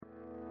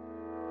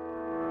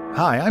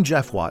Hi, I'm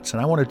Jeff Watts,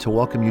 and I wanted to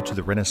welcome you to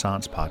the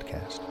Renaissance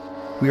Podcast.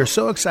 We are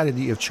so excited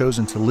that you have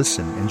chosen to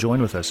listen and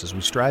join with us as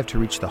we strive to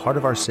reach the heart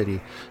of our city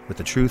with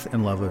the truth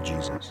and love of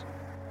Jesus.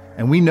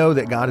 And we know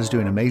that God is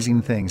doing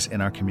amazing things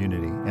in our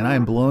community, and I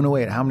am blown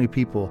away at how many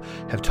people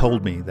have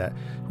told me that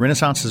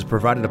Renaissance has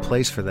provided a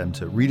place for them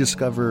to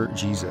rediscover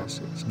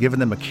Jesus. It's given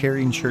them a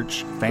caring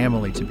church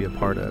family to be a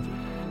part of,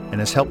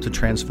 and has helped to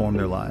transform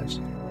their lives.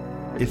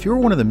 If you're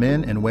one of the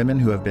men and women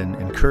who have been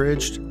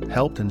encouraged,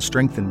 helped, and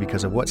strengthened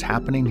because of what's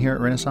happening here at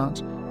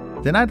Renaissance,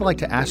 then I'd like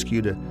to ask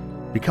you to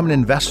become an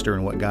investor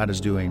in what God is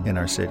doing in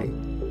our city.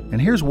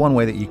 And here's one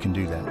way that you can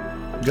do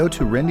that. Go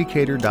to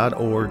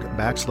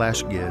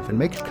rendecatur.org/give and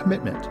make a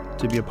commitment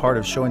to be a part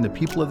of showing the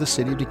people of the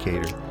city of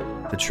Decatur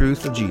the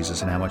truth of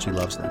Jesus and how much he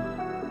loves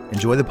them.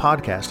 Enjoy the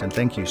podcast, and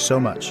thank you so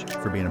much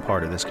for being a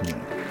part of this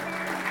community.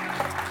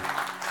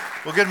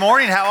 Well, good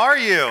morning. How are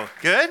you?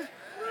 Good?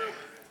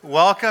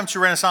 Welcome to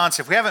Renaissance.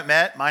 If we haven't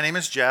met, my name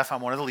is Jeff.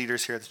 I'm one of the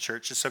leaders here at the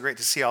church. It's so great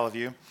to see all of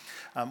you.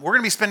 We're going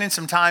to be spending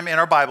some time in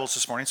our Bibles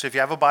this morning. So if you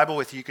have a Bible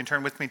with you, you can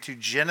turn with me to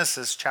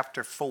Genesis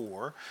chapter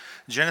 4.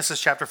 Genesis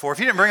chapter 4. If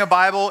you didn't bring a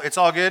Bible, it's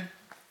all good.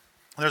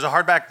 There's a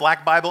hardback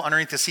black Bible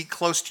underneath the seat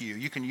close to you.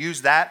 You can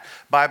use that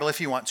Bible if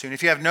you want to. And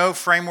if you have no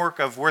framework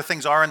of where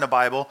things are in the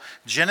Bible,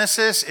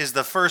 Genesis is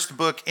the first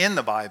book in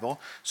the Bible.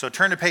 So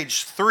turn to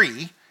page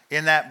 3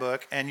 in that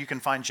book, and you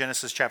can find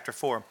Genesis chapter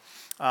 4.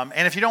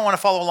 And if you don't want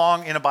to follow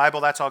along in a Bible,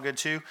 that's all good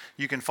too.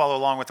 You can follow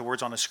along with the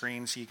words on the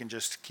screen, so you can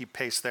just keep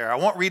pace there. I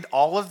won't read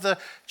all of the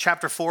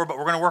chapter 4, but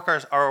we're going to work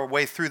our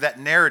way through that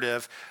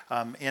narrative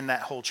in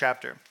that whole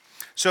chapter.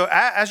 So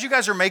as you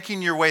guys are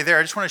making your way there,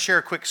 I just want to share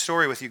a quick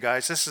story with you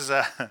guys. This is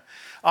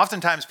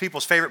oftentimes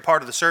people's favorite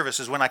part of the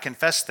service is when I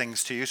confess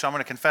things to you, so I'm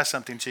going to confess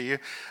something to you.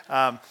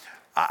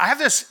 I have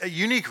this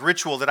unique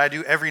ritual that I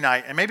do every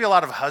night, and maybe a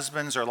lot of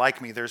husbands are like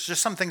me. There's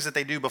just some things that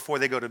they do before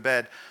they go to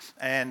bed,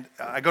 and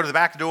I go to the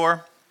back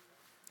door,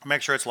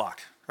 make sure it's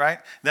locked, right?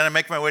 Then I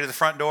make my way to the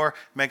front door,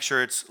 make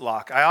sure it's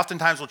locked. I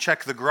oftentimes will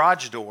check the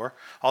garage door,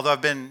 although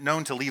I've been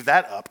known to leave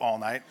that up all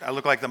night. I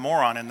look like the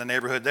moron in the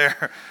neighborhood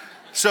there.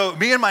 So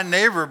me and my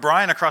neighbor,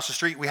 Brian, across the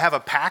street, we have a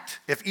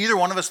pact. If either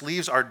one of us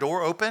leaves our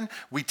door open,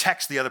 we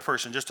text the other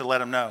person just to let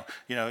them know,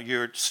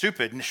 you're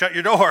stupid and shut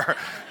your door.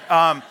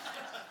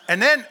 And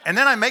then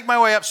I make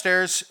my way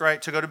upstairs, right,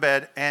 to go to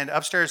bed. And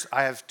upstairs,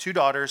 I have 2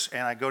 daughters,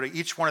 and I go to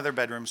each one of their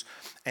bedrooms.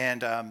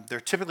 And they're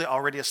typically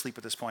already asleep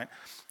at this point.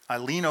 I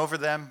lean over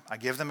them, I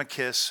give them a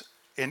kiss,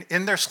 and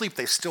in their sleep,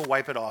 they still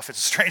wipe it off. It's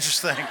the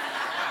strangest thing.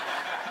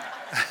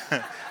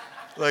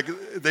 Like,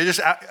 they just,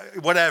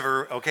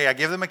 whatever. Okay, I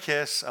give them a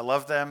kiss. I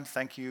love them.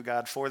 Thank you,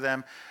 God, for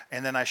them.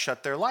 And then I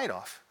shut their light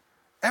off.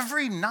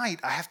 Every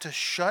night, I have to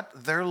shut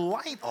their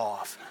light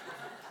off.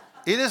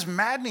 It is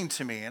maddening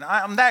to me. And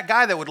I'm that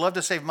guy that would love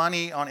to save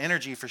money on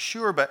energy for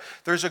sure, but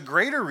there's a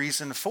greater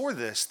reason for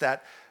this,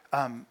 that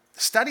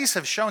studies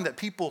have shown that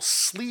people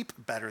sleep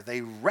better.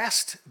 They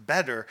rest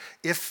better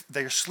if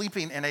they're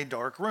sleeping in a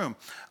dark room.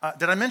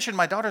 Did I mention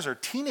my daughters are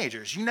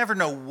teenagers? You never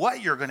know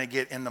what you're going to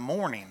get in the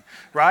morning,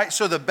 right?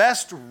 So the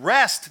best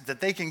rest that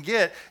they can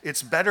get,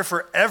 it's better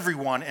for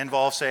everyone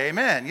involved. Say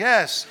amen.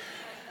 Yes.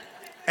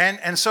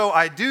 And so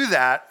I do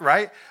that,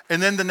 right?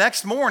 And then the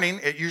next morning,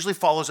 it usually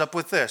follows up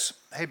with this.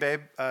 Hey,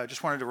 babe,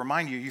 just wanted to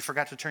remind you, you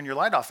forgot to turn your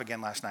light off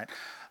again last night.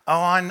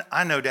 Oh,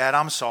 I know, Dad.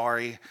 I'm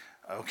sorry.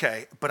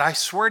 Okay, but I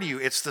swear to you,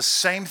 it's the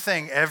same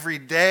thing every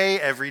day,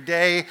 every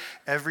day,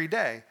 every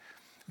day.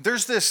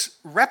 There's this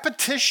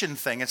repetition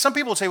thing, and some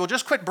people say, well,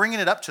 just quit bringing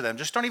it up to them.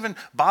 Just don't even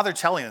bother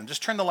telling them.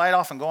 Just turn the light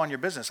off and go on your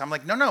business. I'm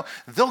like, no,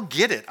 they'll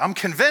get it. I'm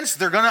convinced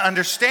they're going to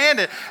understand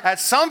it at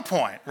some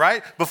point,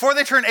 right? Before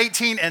they turn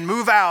 18 and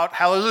move out,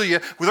 hallelujah,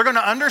 they're going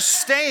to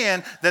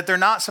understand that they're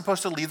not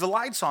supposed to leave the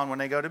lights on when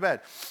they go to bed.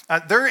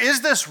 There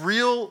is this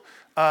real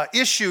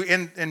issue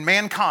in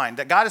mankind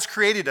that God has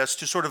created us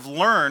to sort of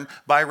learn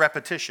by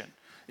repetition.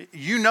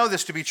 You know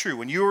this to be true.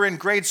 When you were in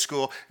grade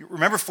school,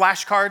 remember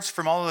flashcards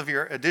from all of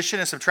your addition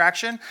and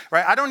subtraction,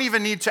 right? I don't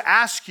even need to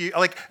ask you,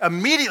 like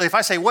immediately if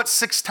I say, what's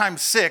 6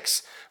 times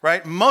 6,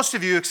 right? Most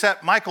of you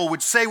except Michael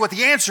would say what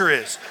the answer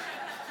is.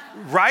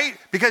 Right?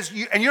 Because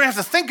you don't have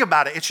to think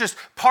about it. It's just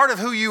part of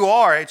who you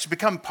are. It's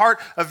become part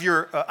of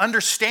your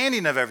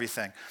understanding of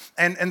everything.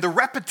 And the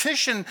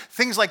repetition,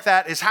 things like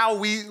that, is how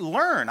we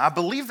learn. I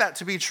believe that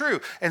to be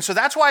true. And so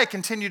that's why I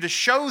continue to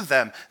show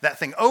them that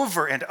thing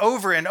over and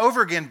over and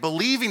over again,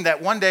 believing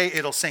that one day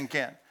it'll sink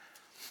in.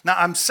 Now,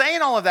 I'm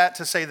saying all of that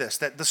to say this,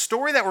 that the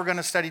story that we're going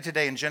to study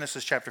today in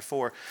Genesis chapter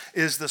 4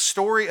 is the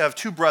story of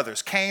 2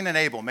 brothers, Cain and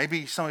Abel.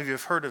 Maybe some of you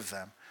have heard of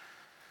them.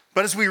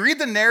 But as we read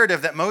the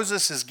narrative that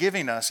Moses is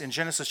giving us in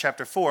Genesis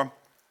chapter 4,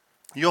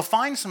 you'll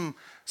find some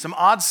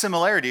odd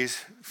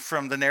similarities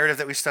from the narrative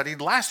that we studied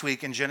last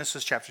week in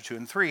Genesis chapter 2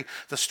 and 3,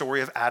 the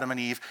story of Adam and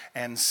Eve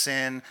and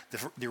sin,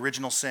 the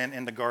original sin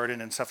in the garden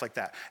and stuff like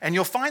that. And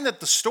you'll find that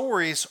the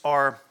stories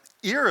are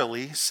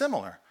eerily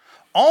similar,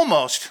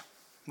 almost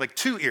like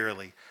too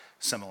eerily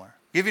similar.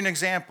 I'll give you an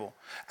example.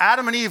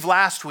 Adam and Eve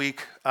last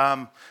week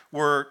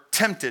were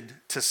tempted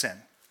to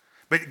sin,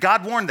 but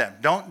God warned them,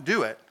 don't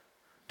do it.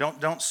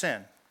 Don't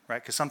sin,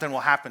 right? Because something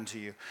will happen to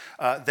you.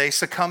 They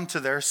succumb to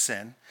their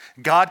sin.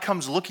 God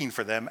comes looking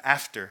for them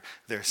after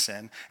their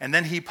sin, and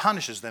then he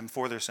punishes them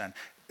for their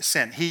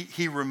sin.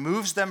 He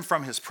removes them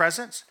from his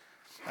presence.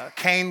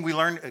 Cain, we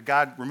learned,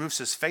 God removes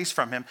his face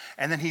from him,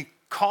 and then he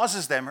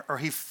causes them, or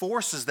he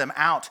forces them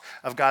out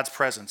of God's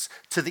presence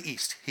to the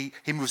east. He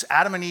moves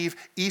Adam and Eve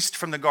east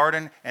from the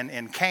garden, and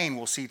in Cain,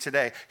 we'll see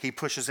today, he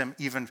pushes them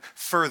even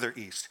further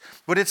east.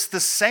 But it's the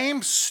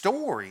same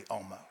story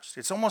almost.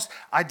 It's almost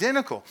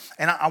identical.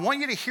 And I want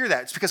you to hear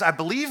that. It's because I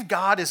believe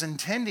God is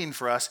intending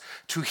for us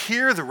to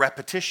hear the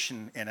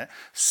repetition in it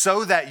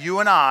so that you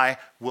and I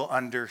will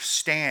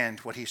understand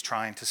what he's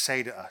trying to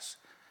say to us.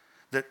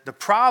 The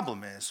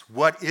problem is,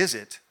 what is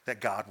it that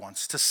God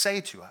wants to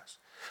say to us?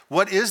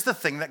 What is the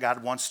thing that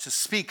God wants to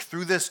speak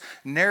through this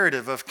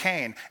narrative of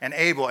Cain and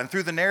Abel and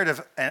through the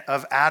narrative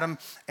of Adam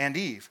and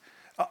Eve?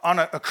 On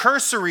a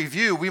cursory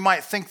view, we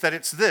might think that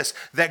it's this,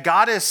 that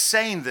God is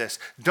saying this: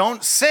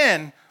 don't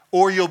sin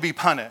or you'll be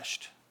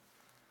punished.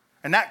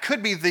 And that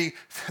could be the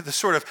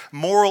sort of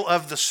moral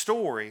of the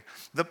story.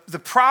 The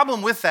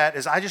problem with that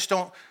is I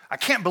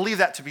can't believe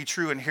that to be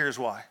true, and here's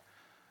why.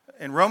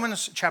 In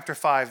Romans chapter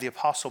 5, the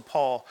Apostle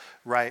Paul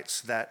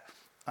writes that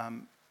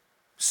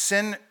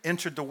sin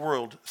entered the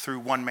world through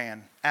one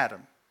man,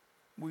 Adam.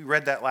 We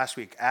read that last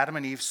week. Adam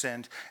and Eve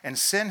sinned, and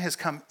sin has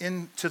come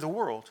into the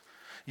world.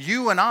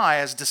 You and I,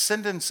 as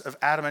descendants of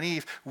Adam and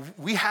Eve,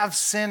 we have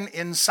sin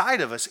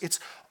inside of us. It's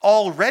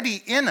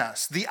already in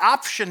us. The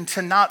option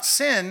to not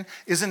sin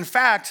is, in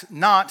fact,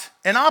 not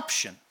an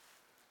option.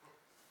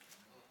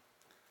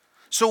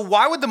 So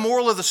why would the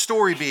moral of the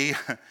story be,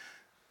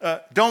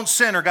 don't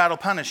sin or God will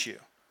punish you?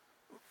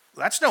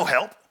 That's no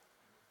help.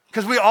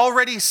 Because we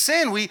already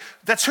sin.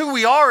 That's who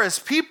we are as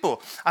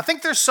people. I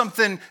think there's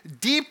something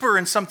deeper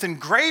and something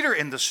greater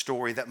in the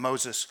story that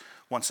Moses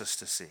wants us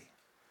to see.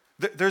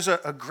 There's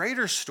a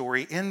greater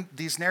story in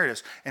these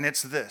narratives, and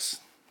it's this.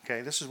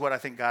 Okay, this is what I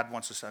think God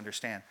wants us to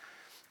understand.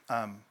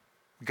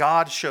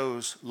 God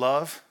shows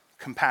love,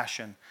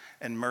 compassion,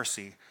 and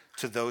mercy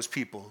to those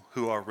people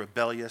who are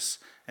rebellious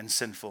and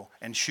sinful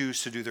and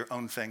choose to do their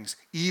own things,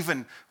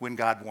 even when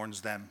God warns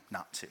them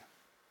not to.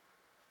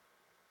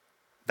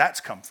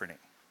 That's comforting.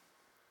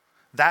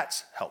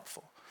 That's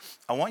helpful.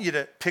 I want you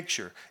to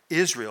picture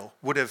Israel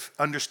would have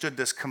understood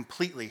this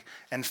completely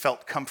and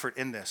felt comfort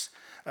in this.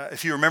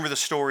 If you remember the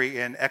story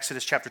in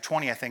Exodus chapter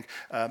 20, I think,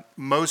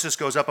 Moses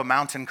goes up a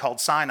mountain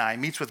called Sinai,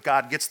 meets with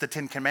God, gets the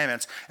 10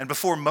 Commandments, and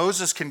before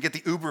Moses can get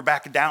the Uber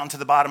back down to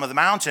the bottom of the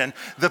mountain,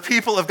 the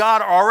people of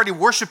God are already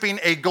worshiping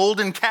a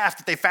golden calf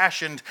that they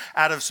fashioned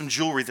out of some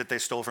jewelry that they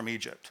stole from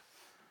Egypt.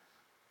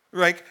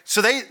 Right?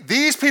 So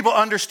these people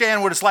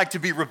understand what it's like to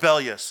be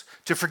rebellious,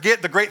 to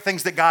forget the great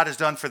things that God has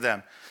done for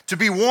them, to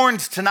be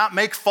warned to not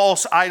make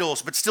false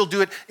idols, but still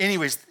do it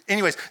anyways.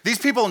 These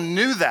people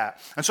knew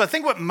that. And so I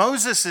think what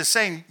Moses is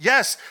saying,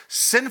 yes,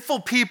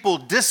 sinful people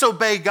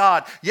disobey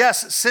God.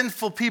 Yes,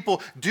 sinful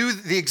people do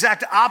the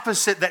exact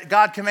opposite that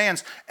God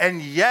commands.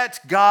 And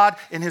yet God,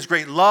 in his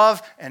great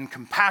love and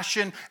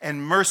compassion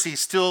and mercy,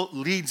 still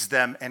leads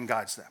them and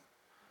guides them.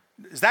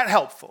 Is that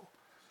helpful?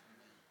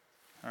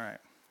 All right.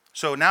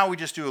 So now we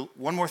just do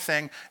one more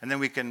thing, and then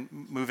we can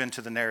move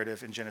into the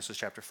narrative in Genesis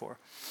chapter 4.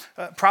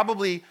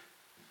 Probably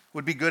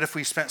would be good if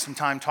we spent some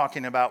time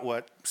talking about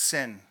what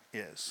sin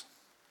is.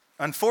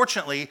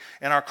 Unfortunately,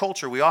 in our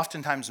culture, we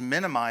oftentimes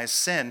minimize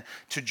sin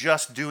to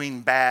just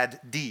doing bad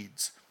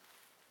deeds.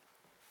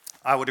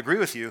 I would agree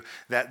with you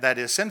that that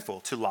is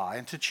sinful, to lie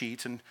and to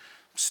cheat and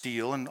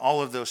steal and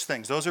all of those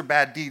things. Those are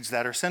bad deeds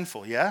that are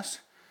sinful, yes?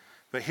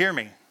 But hear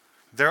me,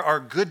 there are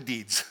good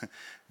deeds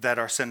that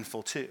are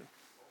sinful too.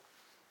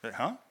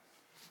 Huh?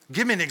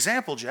 Give me an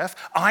example, Jeff.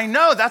 I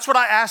know, that's what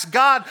I asked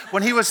God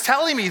when he was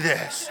telling me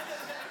this.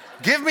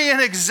 Give me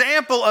an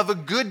example of a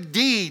good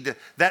deed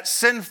that's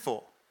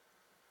sinful.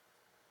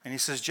 And he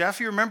says, Jeff,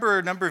 you remember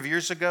a number of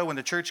years ago when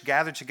the church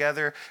gathered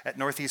together at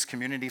Northeast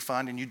Community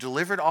Fund and you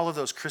delivered all of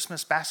those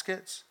Christmas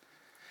baskets?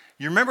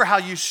 You remember how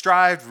you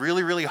strived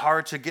really, really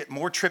hard to get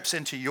more trips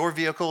into your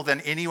vehicle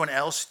than anyone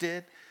else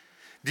did?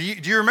 Do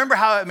you remember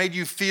how it made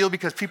you feel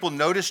because people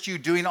noticed you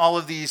doing all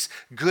of these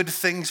good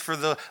things for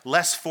the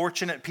less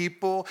fortunate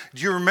people?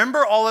 Do you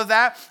remember all of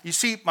that? You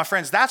see, my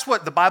friends, that's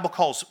what the Bible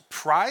calls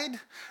pride,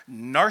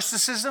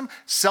 narcissism,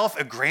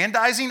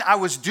 self-aggrandizing. I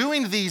was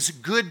doing these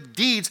good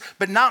deeds,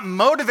 but not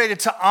motivated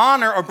to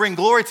honor or bring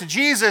glory to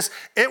Jesus.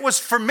 It was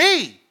for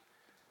me.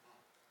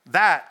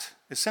 That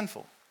is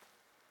sinful.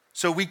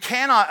 So we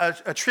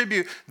cannot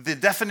attribute the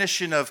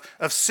definition of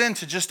sin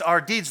to just our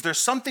deeds. There's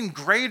something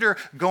greater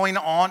going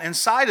on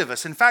inside of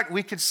us. In fact,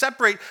 we could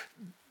separate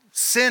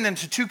sin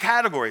into two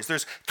categories.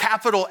 There's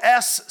capital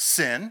S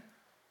sin,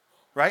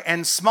 right,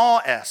 and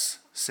small s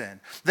sin.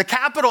 The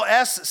capital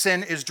S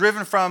sin is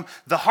driven from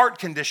the heart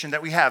condition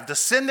that we have. The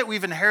sin that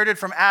we've inherited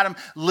from Adam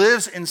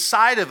lives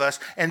inside of us,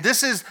 and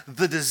this is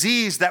the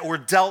disease that we're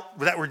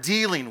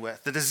dealing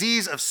with, the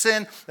disease of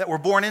sin that we're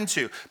born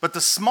into. But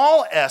the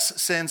small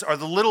s sins are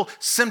the little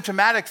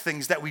symptomatic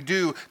things that we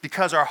do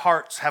because our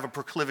hearts have a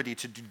proclivity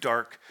to do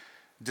dark,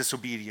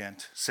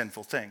 disobedient,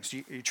 sinful things.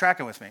 You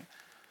tracking with me?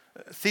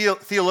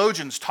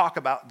 Theologians talk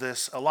about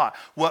this a lot.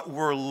 What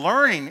we're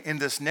learning in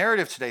this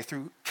narrative today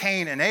through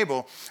Cain and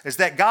Abel is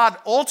that God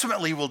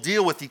ultimately will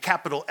deal with the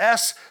capital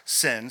S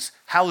sins.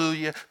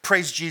 Hallelujah.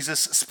 Praise Jesus.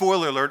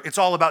 Spoiler alert. It's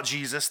all about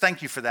Jesus.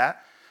 Thank you for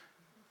that.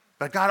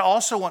 But God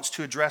also wants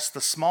to address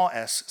the small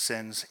s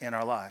sins in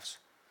our lives.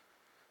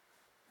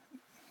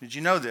 Did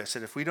you know this?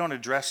 That if we don't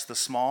address the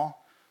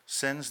small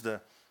sins,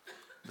 the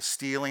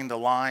stealing, the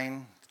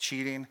lying, the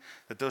cheating,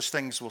 that those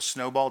things will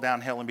snowball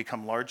downhill and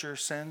become larger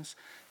sins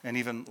and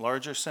even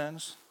larger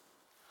sins?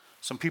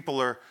 Some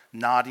people are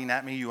nodding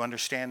at me. You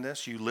understand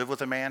this? You live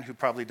with a man who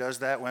probably does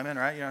that, women,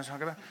 right? You know what I'm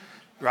talking about?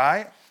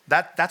 Right?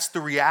 That's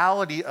the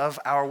reality of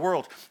our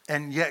world.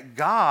 And yet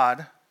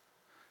God,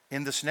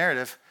 in this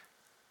narrative,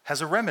 has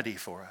a remedy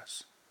for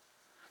us.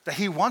 That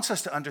he wants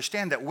us to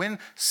understand that when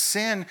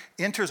sin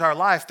enters our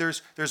life,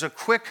 there's a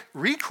quick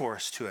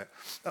recourse to it.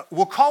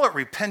 We'll call it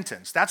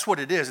repentance. That's what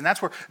it is, and that's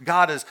where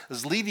God is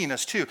leading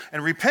us to.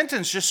 And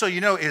repentance, just so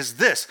you know, is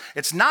this.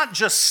 It's not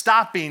just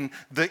stopping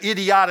the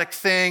idiotic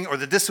thing or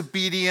the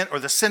disobedient or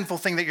the sinful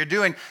thing that you're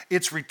doing.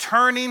 It's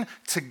returning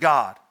to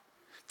God,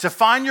 to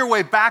find your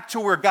way back to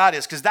where God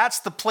is, because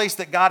that's the place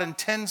that God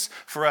intends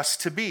for us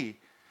to be.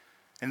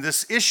 And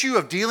this issue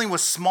of dealing with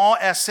small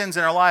s sins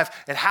in our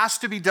life, it has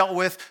to be dealt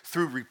with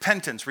through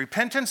repentance.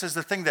 Repentance is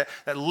the thing that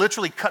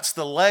literally cuts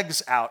the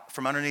legs out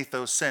from underneath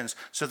those sins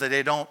so that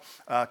they don't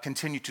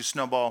continue to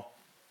snowball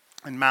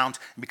and mount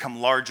and become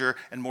larger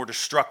and more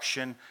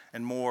destruction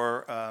and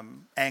more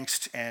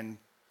angst and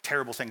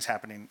terrible things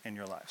happening in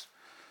your lives.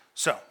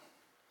 So,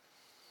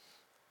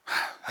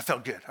 I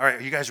felt good. All right,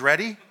 are you guys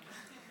ready?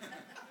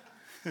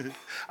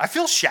 I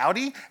feel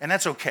shouty, and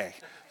that's okay,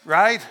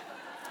 right?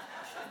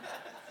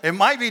 It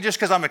might be just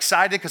because I'm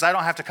excited because I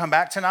don't have to come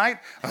back tonight.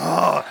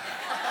 Oh.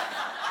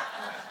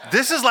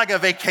 This is like a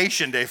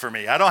vacation day for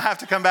me. I don't have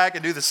to come back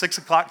and do the 6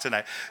 o'clock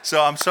tonight.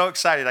 So I'm so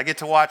excited. I get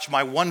to watch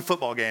my one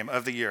football game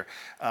of the year,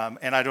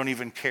 and I don't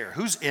even care.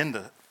 Who's in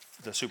the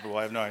Super Bowl?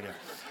 I have no idea.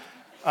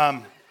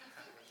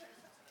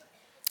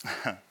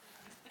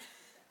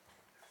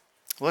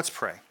 Let's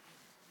pray.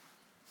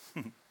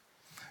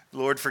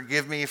 Lord,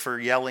 forgive me for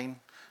yelling.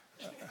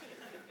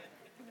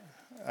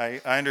 I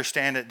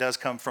understand it does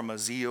come from a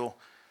zeal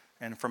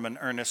and from an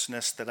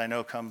earnestness that I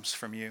know comes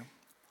from you.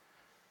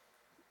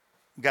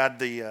 God,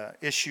 the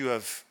issue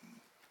of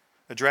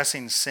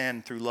addressing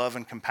sin through love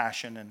and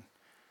compassion and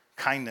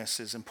kindness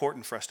is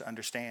important for us to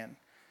understand.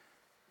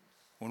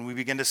 When we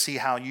begin to see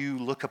how you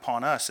look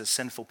upon us as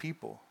sinful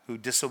people who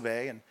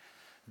disobey and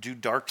do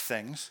dark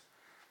things,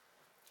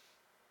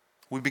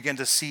 we begin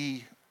to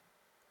see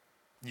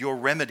your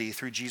remedy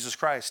through Jesus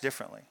Christ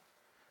differently.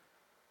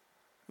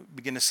 We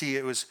begin to see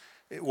it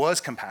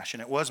was compassion,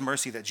 it was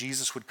mercy that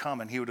Jesus would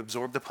come and he would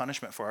absorb the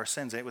punishment for our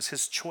sins. And it was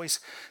his choice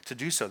to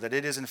do so, that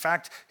it is in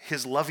fact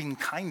his loving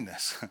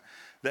kindness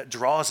that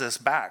draws us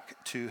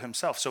back to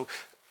himself. So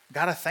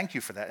God, I thank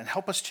you for that, and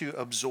help us to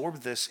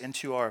absorb this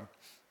into our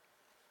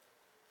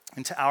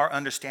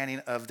understanding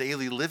of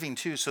daily living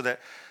too, so that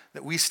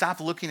we stop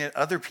looking at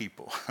other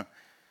people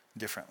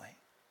differently.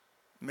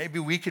 Maybe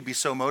we could be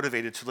so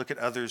motivated to look at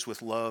others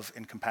with love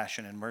and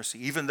compassion and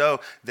mercy, even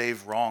though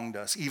they've wronged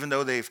us, even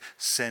though they've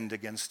sinned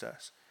against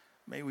us.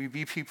 May we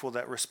be people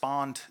that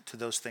respond to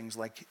those things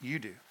like you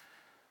do.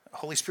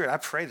 Holy Spirit, I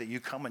pray that you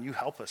come and you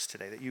help us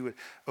today, that you would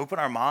open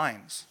our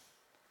minds,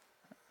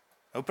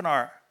 open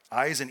our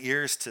eyes and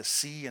ears to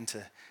see and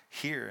to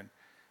hear,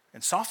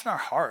 and soften our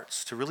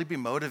hearts to really be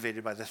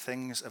motivated by the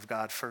things of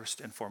God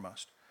first and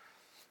foremost.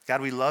 God,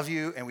 we love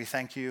you and we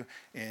thank you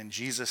in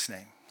Jesus'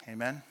 name.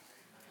 Amen.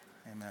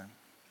 Amen.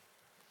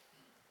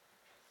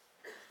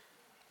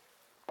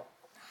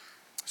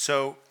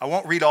 So I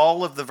won't read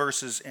all of the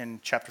verses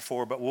in chapter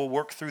 4, but we'll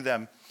work through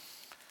them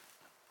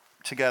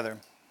together.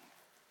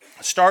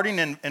 Starting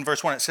in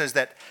verse 1, it says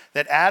that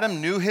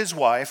Adam knew his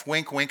wife,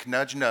 wink, wink,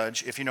 nudge,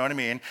 nudge, if you know what I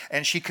mean,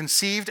 and she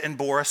conceived and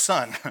bore a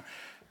son.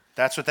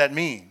 That's what that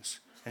means.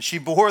 And she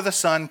bore the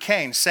son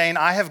Cain, saying,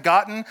 I have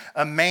gotten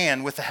a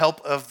man with the help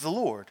of the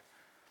Lord.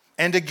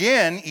 And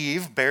again,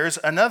 Eve bears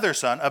another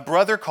son, a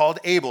brother called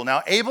Abel.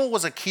 Now, Abel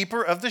was a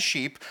keeper of the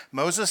sheep.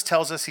 Moses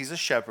tells us he's a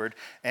shepherd.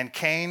 And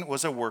Cain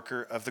was a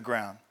worker of the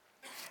ground.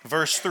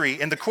 Verse 3,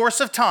 in the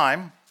course of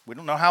time, we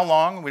don't know how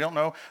long, we don't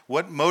know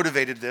what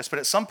motivated this, but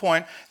at some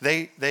point,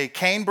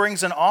 Cain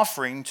brings an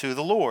offering to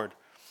the Lord.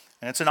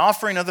 And it's an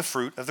offering of the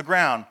fruit of the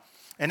ground.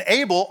 And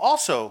Abel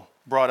also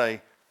brought a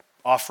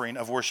offering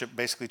of worship,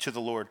 basically, to the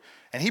Lord.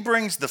 And he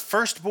brings the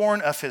firstborn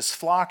of his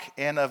flock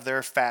and of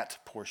their fat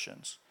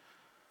portions.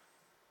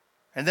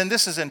 And then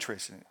this is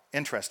interesting.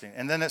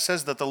 And then it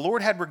says that the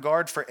Lord had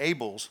regard for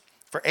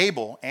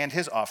Abel and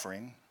his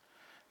offering,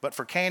 but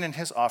for Cain and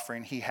his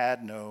offering, he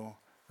had no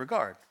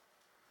regard.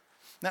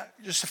 Now,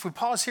 just if we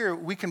pause here,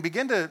 we can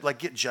begin to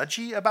get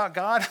judgy about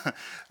God.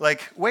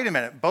 Wait a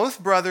minute,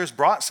 both brothers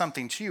brought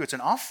something to you. It's an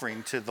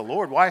offering to the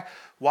Lord.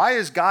 Why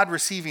is God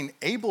receiving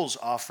Abel's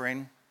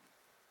offering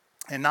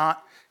and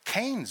not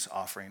Cain's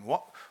offering?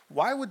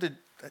 Why would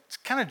it's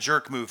kind of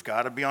jerk move,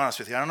 God, to be honest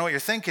with you. I don't know what you're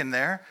thinking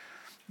there.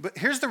 But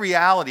here's the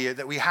reality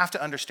that we have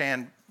to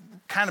understand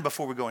kind of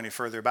before we go any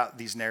further about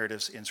these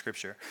narratives in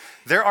Scripture.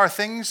 There are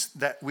things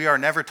that we are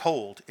never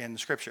told in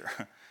Scripture.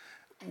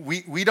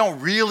 We don't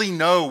really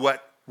know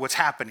what's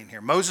happening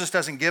here. Moses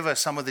doesn't give us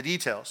some of the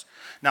details.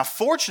 Now,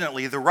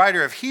 fortunately, the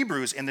writer of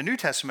Hebrews in the New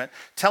Testament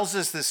tells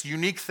us this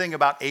unique thing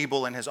about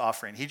Abel and his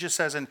offering. He just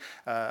says in,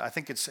 I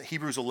think it's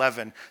Hebrews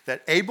 11,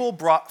 that Abel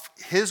brought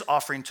his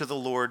offering to the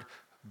Lord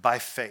by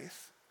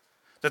faith.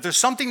 That there's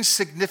something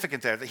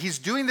significant there, that he's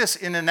doing this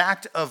in an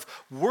act of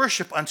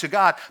worship unto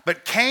God,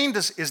 but Cain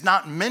is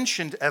not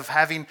mentioned of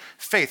having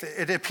faith.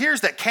 It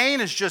appears that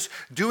Cain is just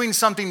doing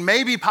something,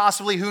 maybe,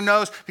 possibly, who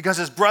knows, because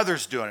his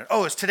brother's doing it.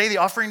 Oh, is today the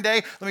offering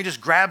day? Let me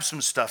just grab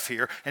some stuff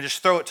here and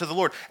just throw it to the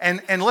Lord.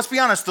 And let's be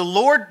honest, the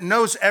Lord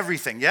knows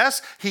everything,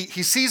 yes? He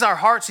sees our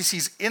hearts, he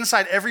sees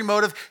inside every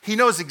motive, he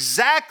knows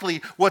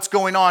exactly what's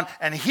going on,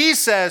 and he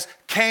says,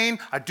 Cain,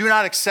 I do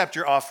not accept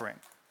your offering.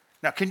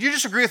 Now, can you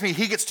just agree with me?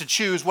 He gets to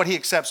choose what he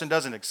accepts and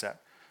doesn't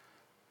accept.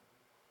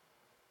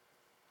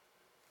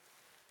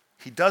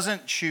 He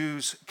doesn't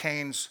choose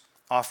Cain's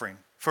offering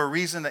for a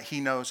reason that he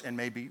knows and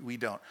maybe we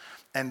don't.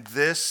 And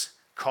this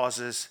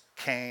causes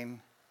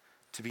Cain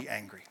to be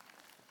angry.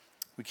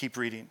 We keep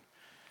reading.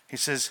 He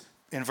says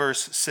in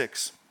verse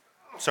 6,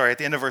 at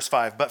the end of verse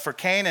 5, but for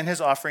Cain and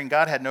his offering,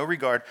 God had no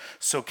regard,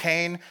 so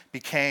Cain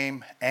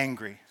became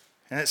angry.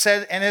 And it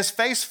said, and his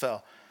face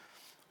fell.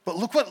 But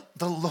look what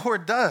the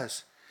Lord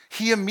does.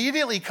 He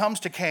immediately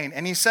comes to Cain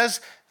and he says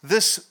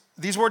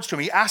these words to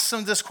him. He asks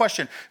him this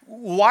question,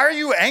 why are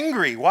you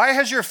angry? Why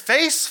has your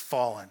face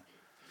fallen?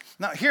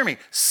 Now, hear me.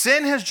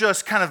 Sin has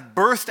just kind of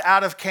burst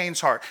out of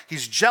Cain's heart.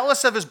 He's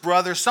jealous of his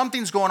brother.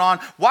 Something's going on.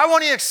 Why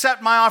won't he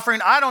accept my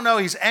offering? I don't know.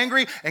 He's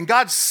angry, and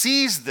God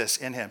sees this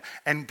in him.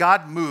 And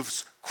God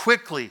moves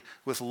quickly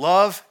with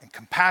love and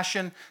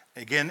compassion,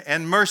 again,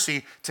 and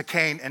mercy to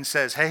Cain and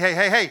says,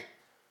 hey,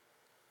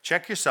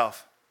 check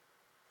yourself.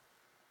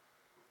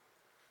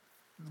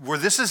 Where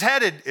this is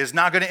headed is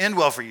not going to end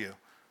well for you.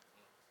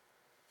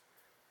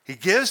 He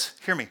gives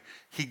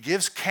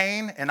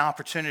Cain an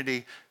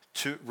opportunity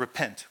to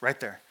repent right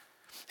there.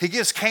 He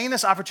gives Cain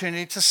this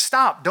opportunity to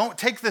stop. Don't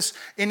take this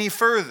any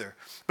further.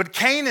 But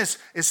Cain is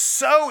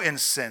so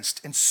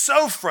incensed and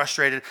so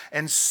frustrated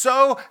and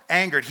so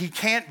angered, he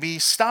can't be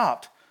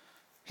stopped.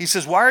 He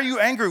says, why are you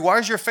angry? Why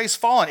is your face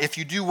fallen? If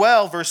you do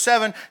well, verse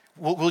 7,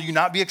 will you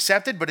not be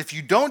accepted? But if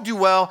you don't do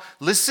well,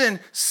 listen,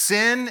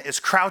 sin is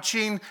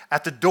crouching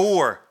at the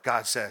door,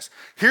 God says.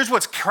 Here's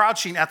what's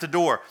crouching at the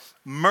door: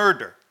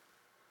 murder.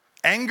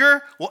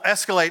 Anger will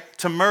escalate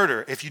to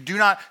murder if you do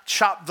not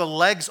chop the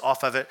legs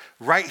off of it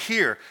right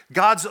here.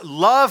 God's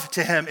love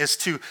to him is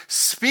to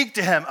speak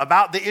to him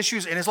about the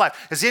issues in his life.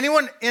 Has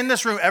anyone in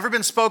this room ever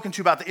been spoken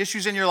to about the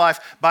issues in your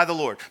life by the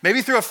Lord?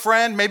 Maybe through a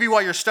friend, maybe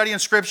while you're studying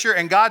scripture,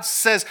 and God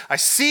says, I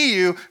see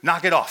you,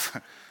 knock it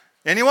off.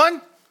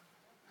 Anyone?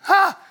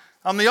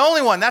 I'm the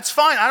only one. That's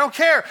fine. I don't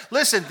care.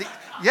 Listen,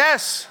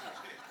 yes.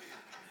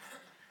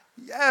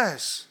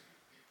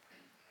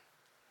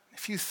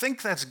 If you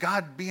think that's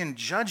God being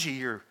judgy,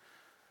 you're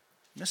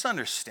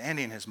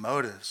misunderstanding his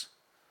motives.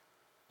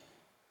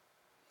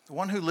 The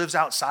one who lives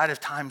outside of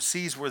time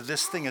sees where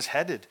this thing is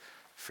headed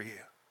for you.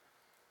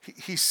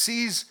 He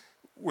sees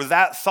where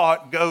that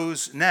thought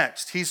goes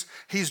next.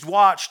 He's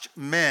watched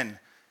men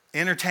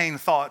entertain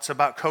thoughts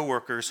about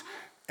coworkers,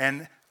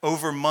 and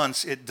over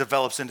months it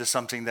develops into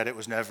something that it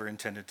was never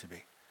intended to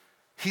be.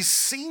 He's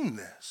seen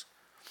this.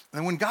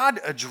 And when God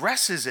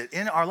addresses it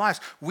in our lives,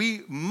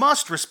 we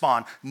must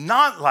respond,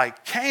 not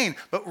like Cain,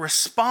 but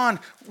respond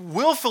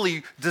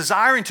willfully,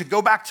 desiring to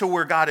go back to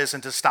where God is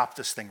and to stop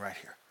this thing right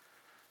here.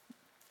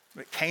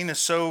 But Cain is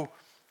so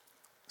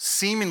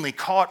seemingly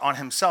caught on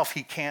himself,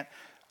 he can't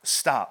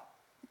stop.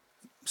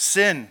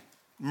 Sin,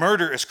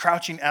 murder is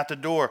crouching at the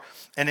door,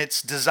 and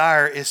its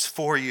desire is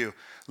for you.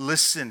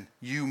 Listen,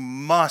 you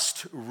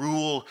must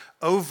rule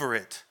over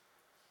it.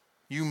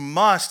 You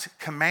must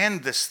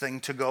command this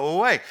thing to go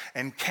away.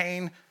 And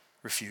Cain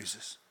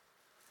refuses.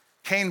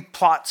 Cain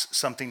plots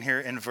something here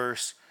in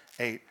verse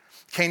 8.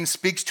 Cain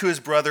speaks to his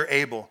brother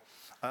Abel.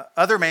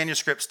 Other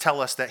manuscripts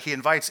tell us that he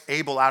invites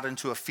Abel out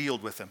into a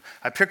field with him.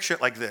 I picture it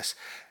like this.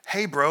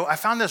 Hey, bro, I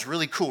found this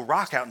really cool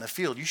rock out in the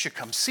field. You should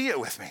come see it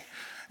with me.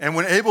 And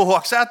when Abel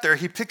walks out there,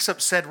 he picks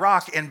up said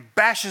rock and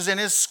bashes in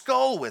his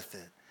skull with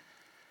it.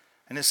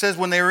 And it says,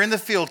 when they were in the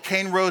field,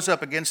 Cain rose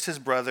up against his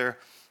brother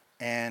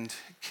and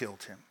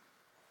killed him.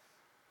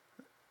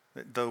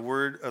 The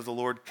word of the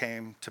Lord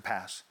came to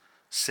pass.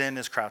 Sin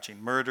is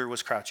crouching. Murder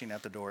was crouching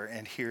at the door,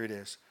 and here it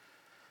is.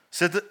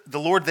 So the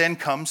Lord then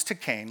comes to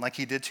Cain like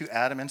he did to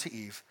Adam and to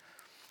Eve.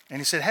 And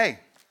he said, hey,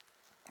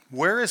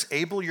 where is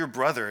Abel your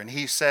brother? And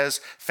he says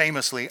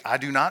famously, I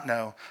do not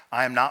know.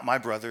 I am not my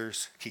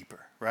brother's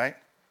keeper, right?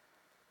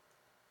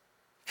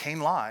 Cain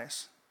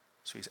lies.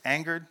 So he's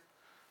angered.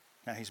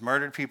 Now he's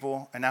murdered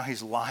people, and now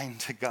he's lying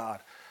to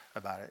God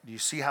about it. Do you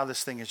see how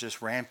this thing is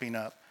just ramping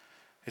up?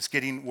 It's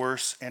getting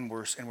worse and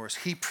worse and worse.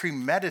 He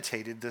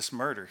premeditated this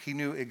murder. He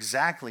knew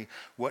exactly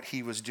what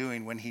he was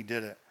doing when he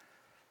did it.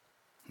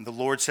 And the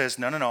Lord says,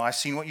 no, I've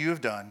seen what you have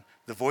done.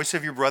 The voice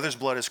of your brother's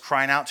blood is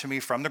crying out to me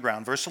from the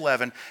ground. Verse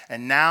 11,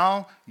 and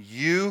now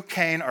you,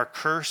 Cain, are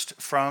cursed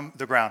from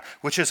the ground,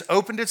 which has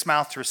opened its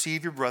mouth to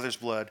receive your brother's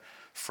blood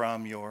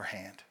from your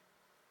hand.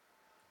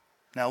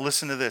 Now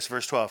listen to this,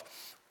 verse 12.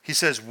 He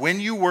says,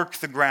 when you work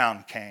the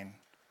ground, Cain,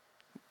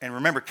 and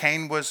remember,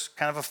 Cain was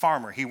kind of a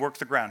farmer. He worked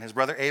the ground. His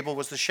brother Abel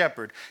was the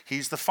shepherd.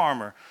 He's the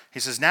farmer. He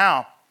says,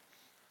 now,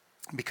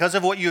 because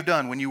of what you have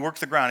done, when you work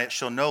the ground, it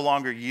shall no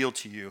longer yield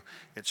to you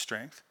its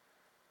strength.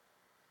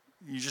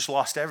 You just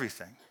lost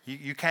everything.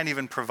 You can't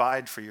even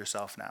provide for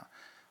yourself now.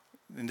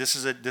 And this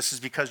is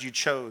because you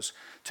chose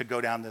to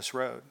go down this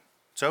road.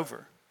 It's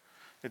over.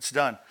 It's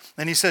done.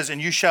 And he says,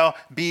 and you shall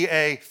be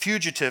a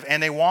fugitive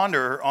and a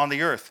wanderer on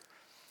the earth.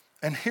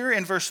 And here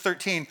in verse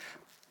 13,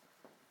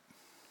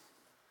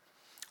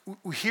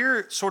 we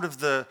hear sort of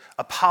the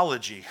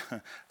apology.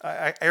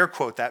 I air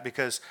quote that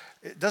because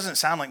it doesn't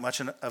sound like much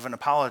of an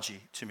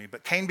apology to me.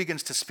 But Cain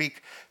begins to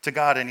speak to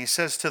God and he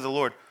says to the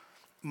Lord,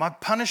 my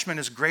punishment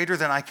is greater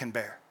than I can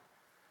bear.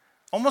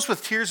 Almost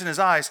with tears in his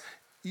eyes,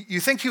 you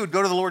think he would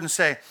go to the Lord and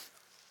say,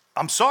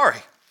 I'm sorry,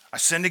 I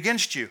sinned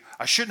against you.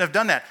 I shouldn't have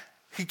done that.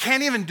 He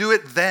can't even do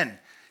it then.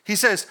 He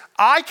says,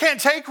 I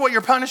can't take what you're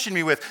punishing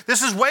me with.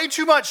 This is way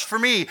too much for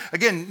me.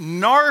 Again,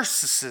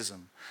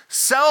 narcissism,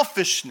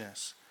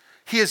 selfishness.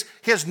 He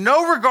has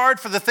no regard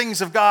for the things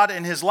of God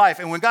in his life.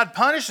 And when God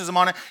punishes him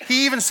on it,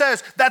 he even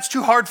says, that's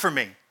too hard for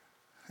me.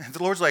 And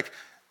the Lord's like,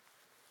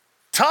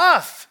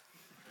 tough.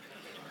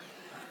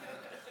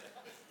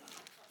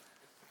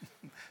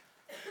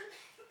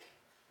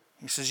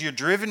 He says, you've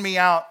driven me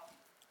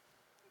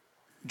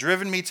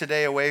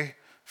today away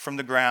from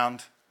the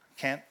ground.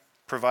 Can't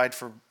provide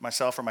for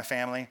myself or my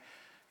family.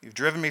 You've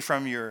driven me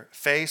from your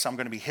face. I'm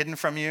going to be hidden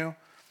from you.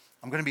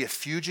 I'm going to be a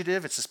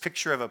fugitive. It's this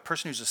picture of a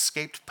person who's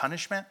escaped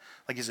punishment.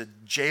 Like he's a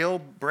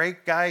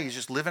jailbreak guy. He's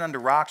just living under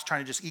rocks,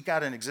 trying to just eke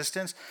out an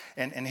existence.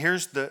 And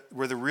here's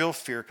where the real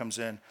fear comes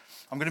in.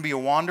 I'm going to be a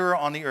wanderer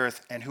on the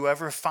earth, and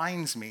whoever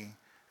finds me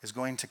is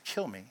going to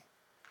kill me.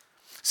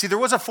 See, there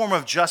was a form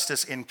of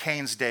justice in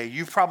Cain's day.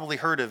 You've probably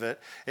heard of it.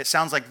 It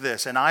sounds like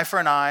this: an eye for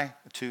an eye,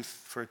 a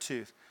tooth for a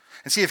tooth.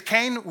 And see, if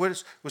Cain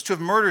was to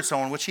have murdered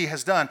someone, which he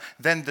has done,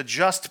 then the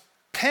just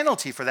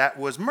penalty for that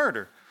was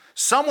murder.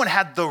 Someone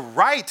had the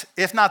right,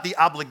 if not the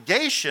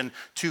obligation,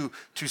 to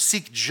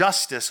seek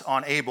justice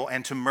on Abel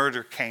and to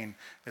murder Cain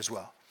as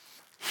well.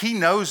 He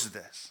knows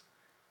this.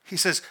 He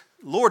says,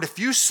 Lord, if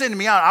you send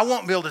me out, I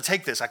won't be able to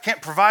take this. I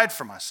can't provide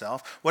for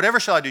myself. Whatever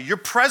shall I do? Your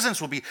presence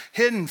will be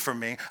hidden from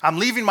me. I'm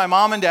leaving my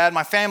mom and dad,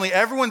 my family,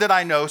 everyone that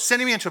I know,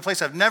 sending me into a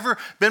place I've never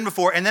been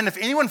before. And then if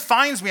anyone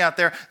finds me out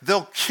there,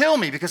 they'll kill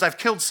me because I've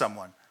killed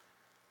someone.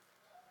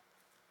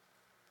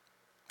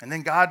 And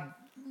then God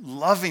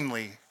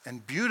lovingly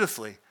and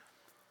beautifully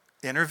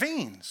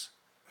intervenes.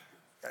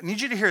 I need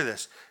you to hear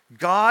this.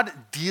 God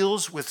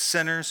deals with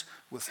sinners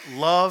with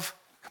love,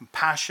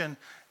 compassion,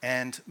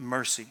 and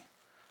mercy.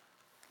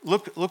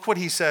 Look what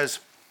he says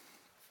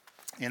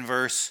in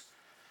verse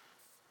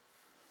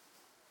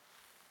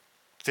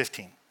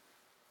 15.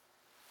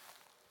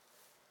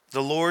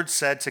 The Lord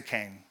said to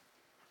Cain,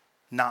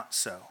 not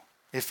so.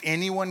 If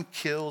anyone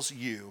kills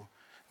you,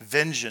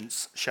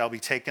 vengeance shall be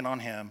taken on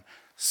him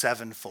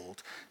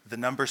sevenfold. The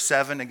number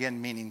 7,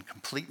 again, meaning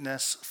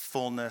completeness,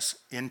 fullness,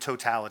 in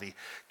totality.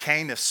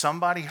 Cain, if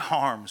somebody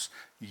harms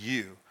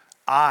you,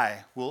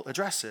 I will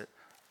address it.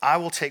 I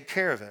will take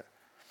care of it.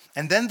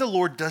 And then the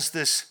Lord does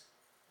this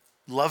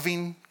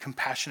loving,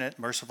 compassionate,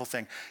 merciful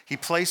thing. He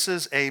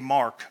places a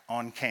mark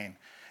on Cain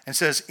and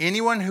says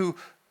anyone who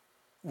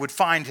would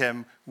find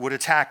him would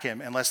attack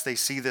him unless they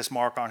see this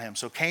mark on him.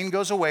 So Cain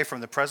goes away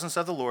from the presence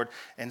of the Lord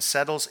and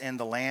settles in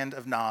the land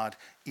of Nod,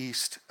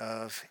 east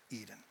of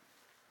Eden.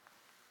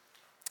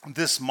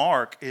 This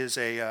mark is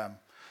a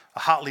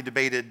hotly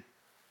debated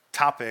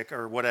topic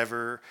or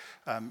whatever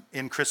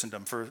in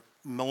Christendom. For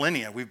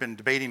millennia, we've been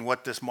debating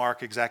what this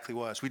mark exactly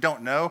was. We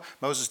don't know.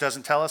 Moses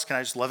doesn't tell us. Can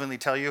I just lovingly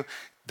tell you?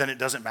 Then it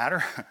doesn't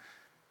matter.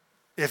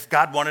 If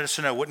God wanted us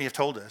to know, wouldn't he have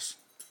told us?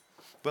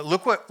 But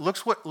look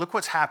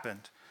what's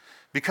happened.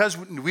 Because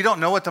we don't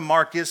know what the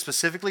mark is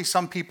specifically,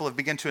 some people have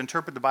begun to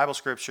interpret the Bible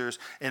scriptures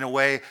in a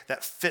way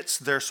that fits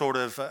their sort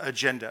of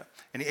agenda.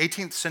 In the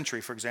 18th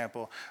century, for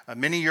example,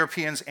 many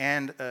Europeans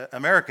and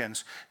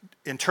Americans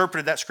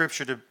interpreted that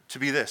scripture to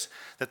be this,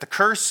 that the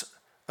curse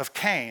of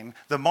Cain,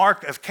 the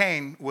mark of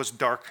Cain, was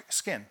dark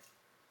skin.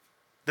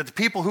 That the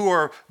people who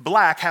are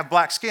black, have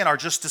black skin, are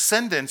just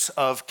descendants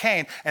of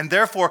Cain and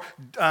therefore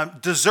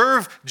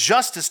deserve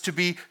justice to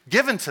be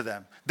given to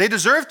them. They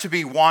deserve to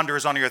be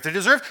wanderers on the earth. They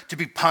deserve to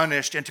be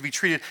punished and to be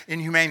treated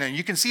inhumanely. And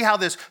you can see how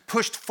this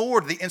pushed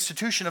forward the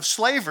institution of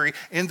slavery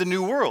in the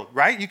New World,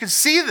 right? You can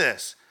see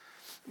this.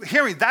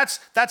 Hear me, that's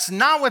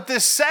not what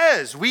this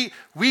says. We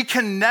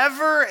can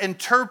never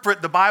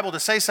interpret the Bible to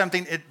say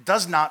something it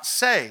does not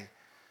say.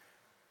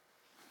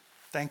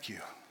 Thank you.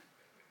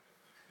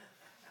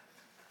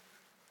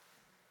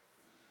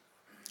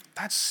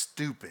 That's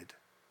stupid.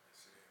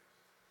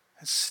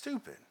 That's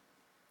stupid.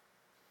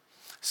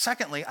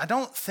 Secondly, I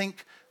don't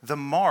think the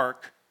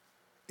mark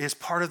is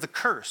part of the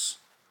curse.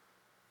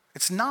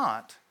 It's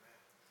not.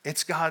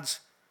 It's God's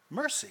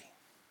mercy.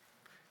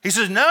 He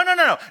says,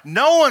 no.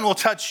 No one will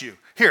touch you.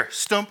 Here,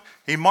 stump.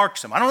 He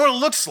marks him. I don't know what it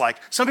looks like.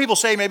 Some people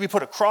say maybe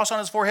put a cross on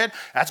his forehead.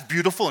 That's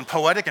beautiful and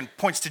poetic and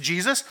points to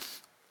Jesus.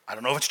 I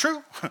don't know if it's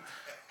true.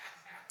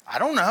 I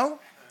don't know.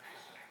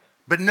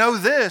 But know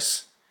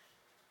this,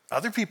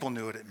 other people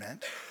knew what it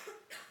meant.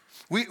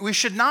 We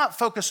should not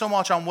focus so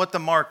much on what the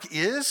mark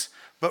is,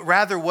 but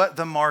rather what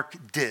the mark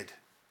did.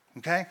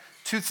 Okay?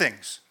 Two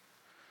things.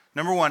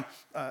 Number one,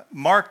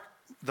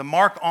 the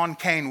mark on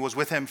Cain was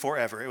with him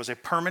forever. It was a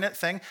permanent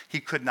thing. He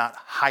could not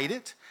hide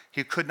it.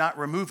 He could not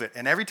remove it.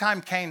 And every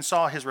time Cain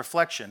saw his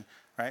reflection,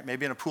 right,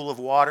 maybe in a pool of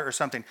water or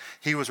something,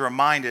 he was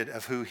reminded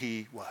of who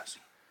he was.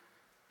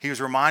 He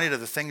was reminded of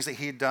the things that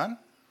he had done.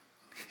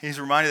 He was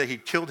reminded that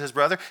he'd killed his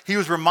brother. He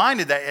was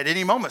reminded that at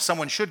any moment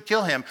someone should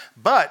kill him,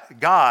 but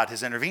God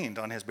has intervened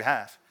on his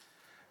behalf.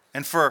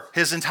 And for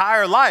his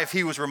entire life,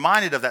 he was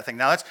reminded of that thing.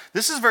 Now,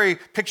 this is very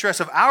picturesque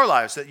of our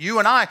lives, that you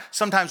and I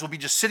sometimes will be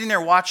just sitting there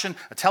watching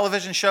a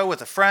television show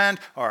with a friend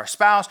or a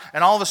spouse,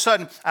 and all of a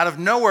sudden, out of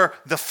nowhere,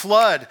 the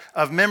flood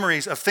of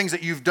memories of things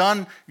that you've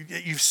done,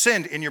 you've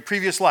sinned in your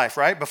previous life,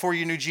 right? Before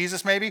you knew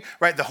Jesus, maybe,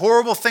 right? The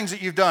horrible things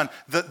that you've done,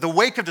 the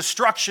wake of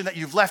destruction that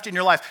you've left in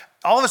your life,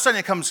 all of a sudden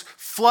it comes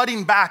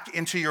flooding back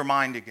into your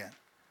mind again.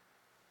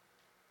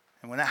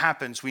 And when that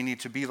happens, we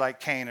need to be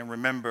like Cain and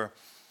remember,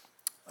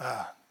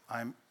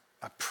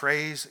 I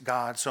praise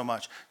God so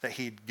much that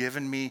he'd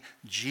given me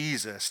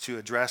Jesus to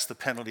address the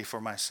penalty for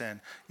my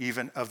sin,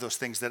 even of those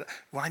things that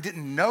when I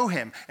didn't know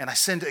him and I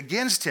sinned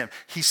against him,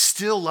 he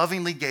still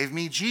lovingly gave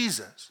me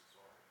Jesus.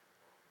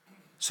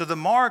 So the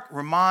mark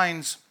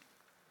reminds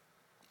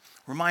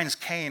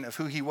Cain of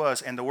who he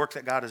was and the work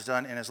that God has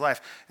done in his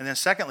life. And then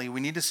secondly,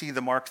 we need to see the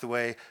mark the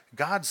way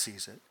God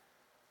sees it.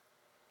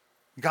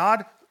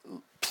 God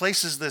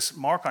places this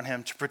mark on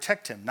him to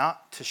protect him,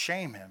 not to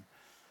shame him.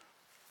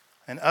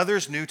 And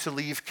others knew to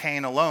leave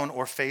Cain alone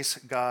or face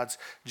God's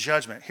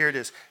judgment. Here it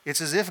is.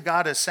 It's as if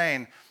God is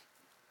saying,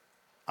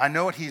 I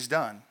know what he's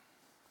done.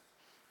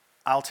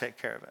 I'll take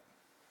care of it.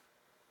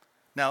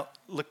 Now,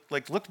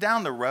 look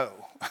down the row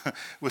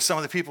with some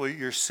of the people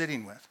you're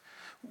sitting with.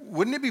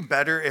 Wouldn't it be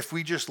better if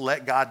we just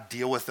let God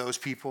deal with those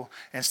people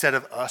instead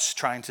of us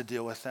trying to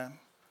deal with them?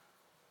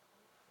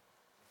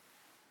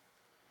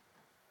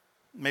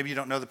 Maybe you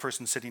don't know the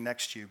person sitting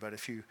next to you, but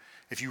if you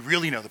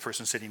really know the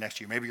person sitting next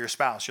to you, maybe your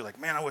spouse, you're like,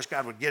 man, I wish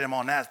God would get him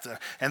on that.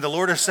 And the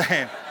Lord is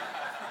saying,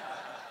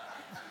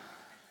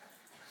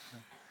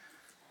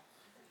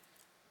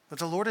 but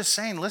the Lord is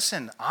saying,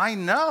 listen, I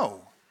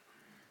know.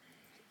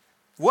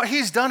 What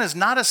he's done has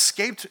not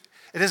escaped,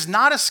 it has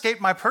not escaped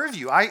my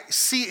purview. I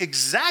see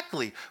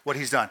exactly what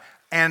he's done.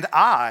 And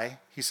I,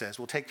 he says,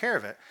 will take care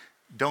of it.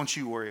 Don't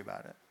you worry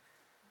about it.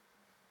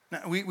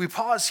 Now, we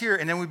pause here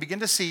and then we begin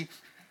to see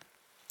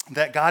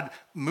that God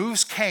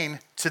moves Cain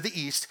to the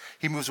east.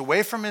 He moves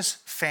away from his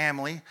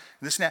family,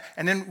 this and that.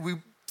 And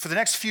then for the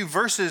next few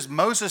verses,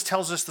 Moses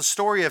tells us the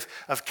story of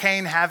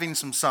Cain having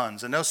some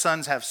sons. And no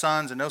sons have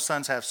sons, and no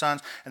sons have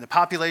sons. And the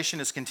population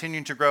is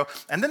continuing to grow.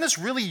 And then this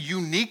really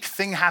unique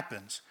thing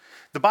happens.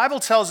 The Bible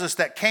tells us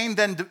that Cain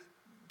then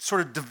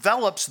sort of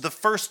develops the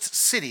first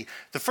city,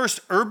 the first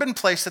urban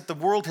place that the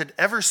world had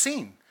ever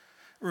seen.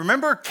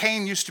 Remember,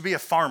 Cain used to be a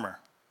farmer.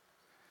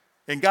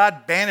 And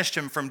God banished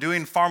him from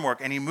doing farm work.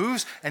 And he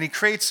moves and he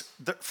creates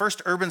the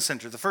first urban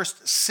center, the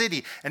first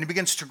city. And he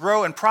begins to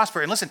grow and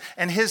prosper. And listen,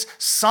 and his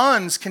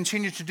sons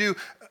continue to do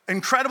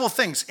incredible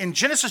things. In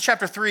Genesis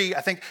chapter 3,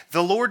 I think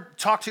the Lord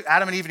talked to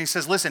Adam and Eve and he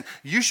says, listen,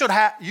 you should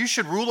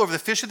rule over the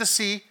fish of the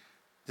sea.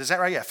 Is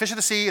that right? Yeah, fish of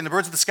the sea and the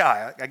birds of the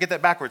sky. I get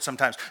that backwards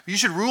sometimes. But you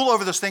should rule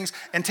over those things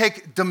and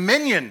take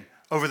dominion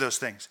over those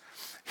things.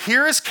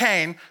 Here is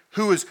Cain,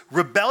 who is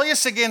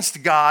rebellious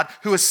against God,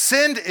 who has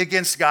sinned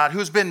against God, who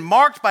has been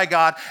marked by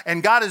God,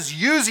 and God is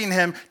using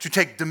him to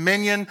take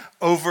dominion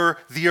over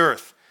the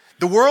earth.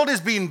 The world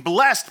is being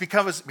blessed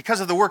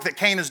because of the work that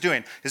Cain is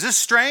doing. Is this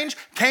strange?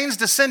 Cain's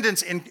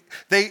descendants,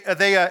 they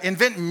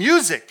invent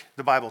music,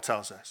 the Bible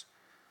tells us.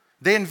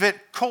 They invent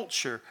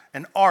culture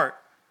and art.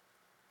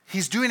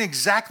 He's doing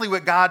exactly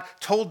what God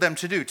told them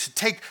to do, to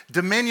take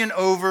dominion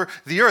over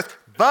the earth.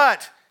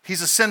 But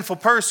he's a sinful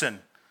person.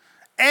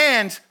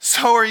 And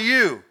so are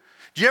you.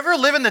 Do you ever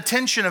live in the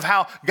tension of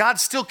how God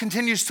still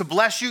continues to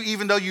bless you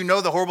even though you know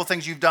the horrible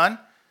things you've done?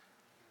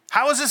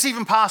 How is this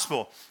even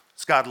possible?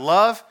 It's God's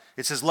love,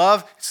 it's his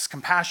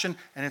compassion,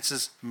 and it's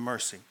his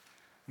mercy.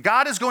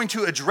 God is going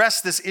to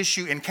address this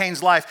issue in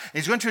Cain's life,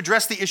 and he's going to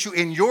address the issue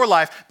in your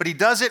life, but he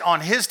does it on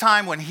his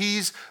time when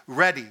he's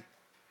ready.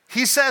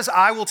 He says,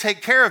 I will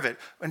take care of it.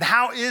 And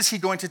how is he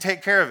going to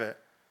take care of it?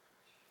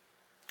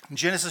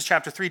 Genesis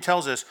chapter 3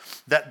 tells us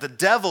that the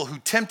devil who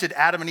tempted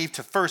Adam and Eve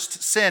to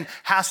first sin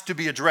has to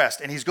be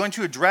addressed. And he's going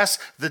to address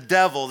the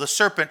devil, the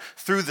serpent,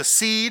 through the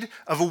seed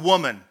of a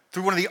woman,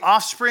 through one of the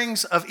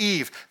offsprings of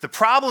Eve. The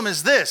problem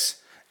is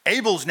this: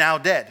 Abel's now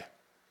dead.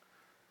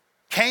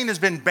 Cain has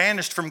been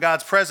banished from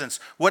God's presence.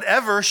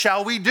 Whatever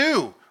shall we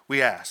do,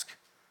 we ask.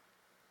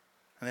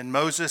 And then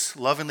Moses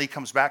lovingly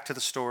comes back to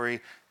the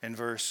story in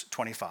verse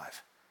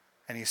 25.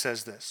 And he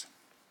says this.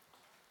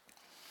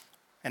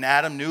 And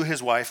Adam knew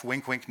his wife,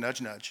 wink, wink,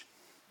 nudge, nudge.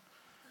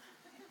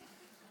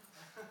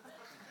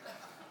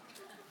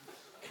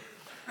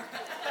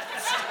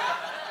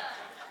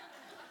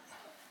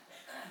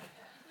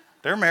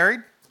 They're married,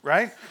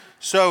 right?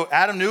 So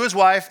Adam knew his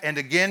wife, and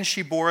again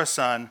she bore a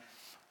son,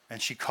 and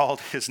she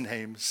called his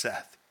name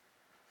Seth.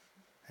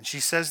 And she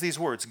says these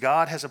words,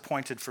 God has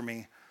appointed for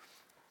me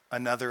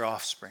another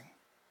offspring.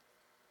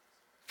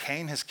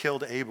 Cain has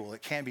killed Abel.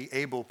 It can't be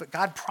Abel, but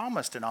God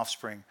promised an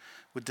offspring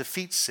would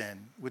defeat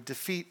sin, would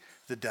defeat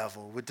the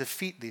devil, would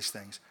defeat these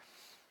things.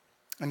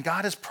 And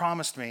God has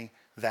promised me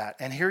that.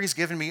 And here he's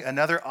given me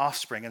another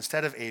offspring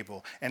instead of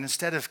Abel and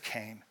instead of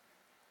Cain.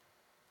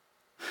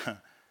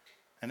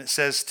 And it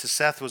says to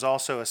Seth was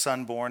also a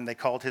son born. They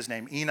called his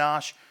name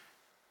Enosh. A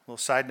little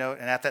side note,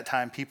 and at that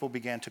time people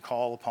began to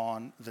call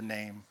upon the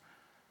name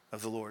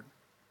of the Lord.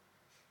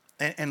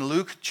 In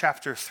Luke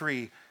chapter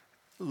 3,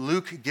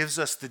 Luke gives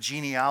us the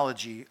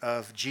genealogy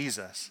of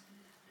Jesus,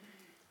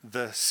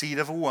 the seed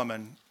of a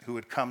woman who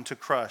would come to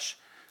crush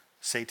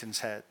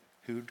Satan's head,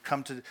 who would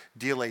come to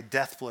deal a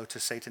death blow to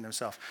Satan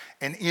himself.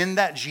 And in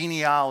that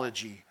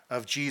genealogy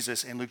of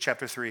Jesus in Luke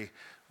chapter 3,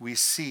 we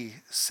see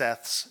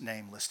Seth's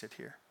name listed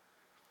here.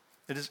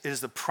 It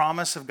is the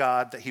promise of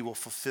God that he will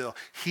fulfill.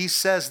 He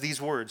says these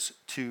words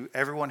to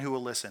everyone who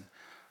will listen.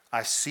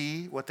 I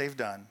see what they've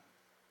done.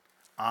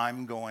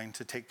 I'm going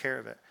to take care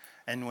of it.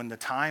 And when the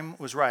time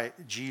was right,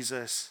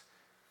 Jesus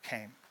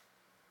came.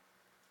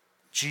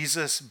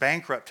 Jesus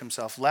bankrupted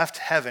himself, left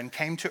heaven,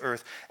 came to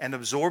earth, and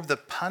absorbed the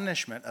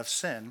punishment of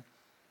sin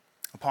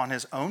upon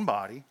his own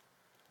body.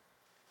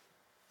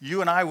 You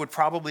and I would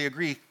probably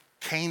agree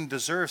Cain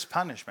deserves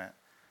punishment.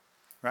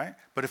 Right?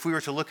 But if we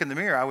were to look in the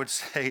mirror, I would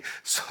say,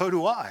 so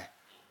do I.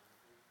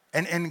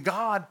 And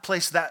God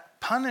placed that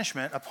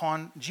punishment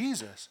upon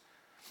Jesus.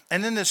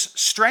 And then this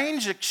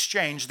strange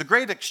exchange, the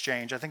great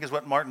exchange, I think is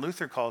what Martin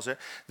Luther calls it,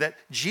 that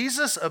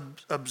Jesus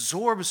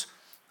absorbs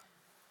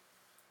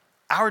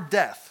our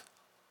death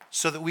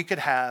so that we could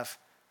have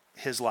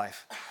his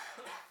life.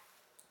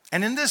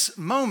 And in this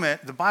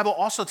moment, the Bible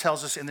also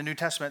tells us in the New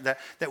Testament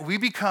that we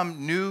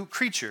become new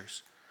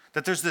creatures.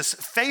 That there's this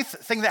faith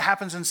thing that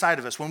happens inside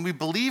of us. When we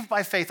believe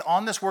by faith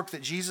on this work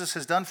that Jesus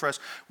has done for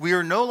us, we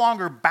are no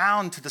longer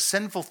bound to the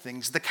sinful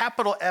things. The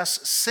capital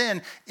S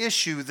sin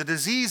issue, the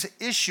disease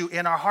issue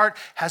in our heart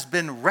has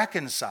been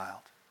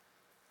reconciled.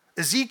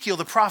 Ezekiel,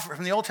 the prophet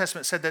from the Old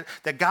Testament, said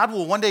that God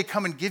will one day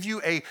come and give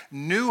you a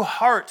new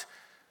heart.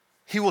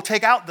 He will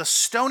take out the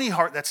stony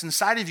heart that's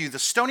inside of you, the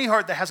stony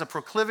heart that has a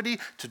proclivity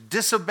to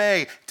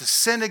disobey, to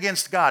sin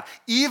against God,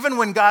 even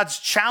when God's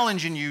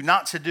challenging you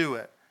not to do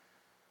it.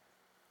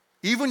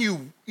 Even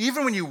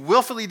when you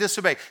willfully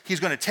disobey, he's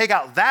going to take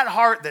out that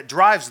heart that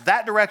drives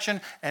that direction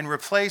and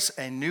replace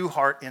a new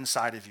heart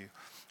inside of you.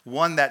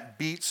 One that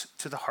beats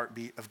to the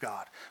heartbeat of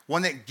God.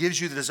 One that gives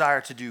you the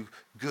desire to do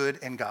good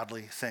and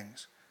godly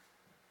things.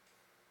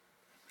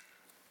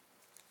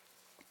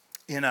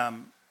 In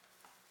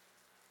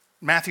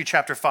Matthew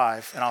chapter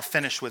 5, and I'll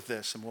finish with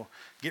this and we'll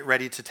get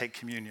ready to take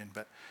communion.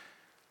 But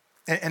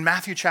in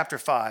Matthew chapter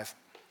 5,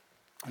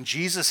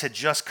 Jesus had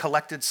just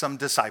collected some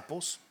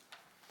disciples.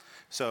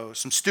 So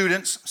some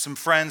students, some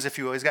friends, if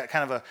you will. He's got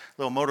kind of a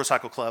little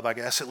motorcycle club, I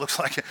guess. It looks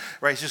like it,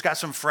 right? He's just got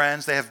some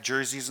friends. They have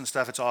jerseys and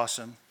stuff. It's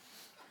awesome.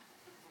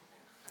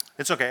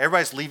 It's okay.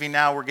 Everybody's leaving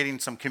now. We're getting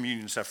some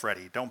communion stuff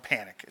ready. Don't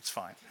panic. It's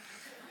fine.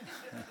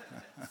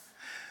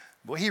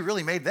 Boy, he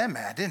really made them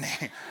mad, didn't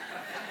he?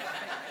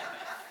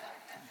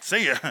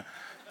 See ya.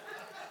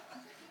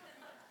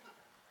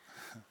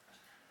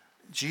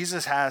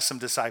 Jesus has some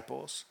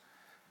disciples.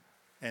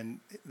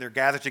 And they're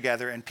gathered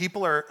together, and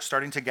people are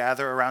starting to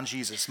gather around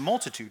Jesus.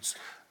 Multitudes,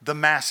 the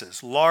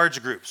masses,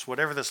 large groups,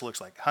 whatever this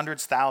looks like,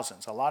 hundreds,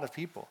 thousands, a lot of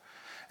people.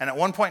 And at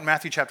one point in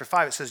Matthew chapter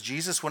 5, it says,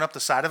 Jesus went up the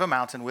side of a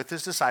mountain with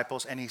his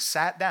disciples, and he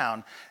sat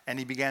down, and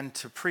he began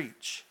to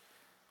preach.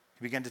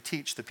 He began to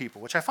teach the people,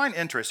 which I find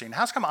interesting.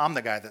 How come I'm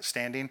the guy that's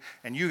standing,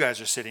 and you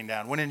guys are sitting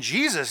down? When in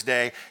Jesus'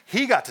 day,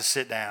 he got to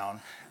sit down,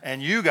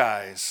 and you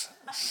guys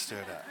stood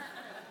up.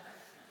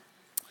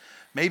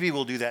 Maybe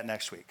we'll do that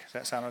next week. Does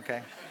that sound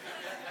okay?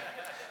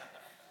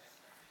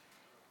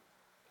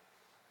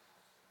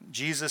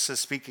 Jesus is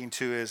speaking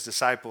to his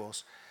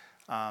disciples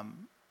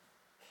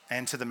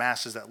and to the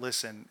masses that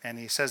listen. And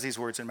he says these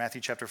words in Matthew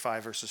chapter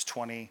 5, verses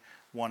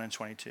 21 and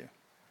 22.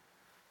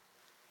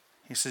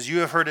 He says, you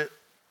have heard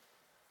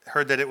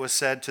that it was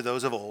said to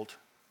those of old,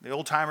 the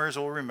old timers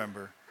will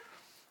remember,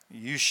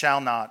 you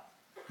shall not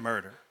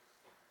murder.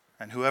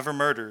 And whoever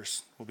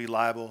murders will be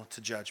liable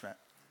to judgment.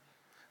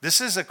 This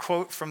is a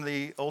quote from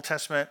the Old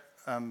Testament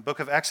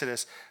book of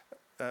Exodus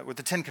with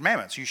the Ten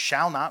Commandments. You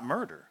shall not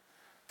murder.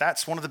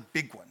 That's one of the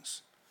big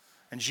ones.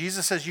 And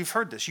Jesus says, you've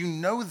heard this. You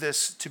know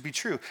this to be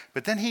true.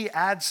 But then he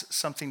adds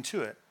something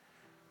to it.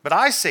 But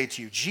I say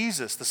to you,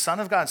 Jesus, the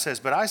Son of God says,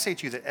 but I say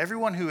to you that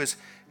everyone who is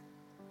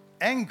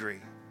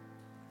angry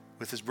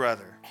with his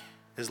brother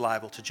is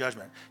liable to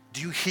judgment. Do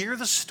you hear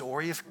the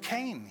story of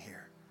Cain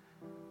here?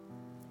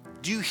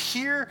 Do you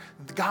hear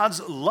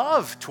God's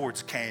love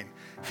towards Cain?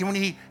 When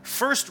he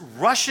first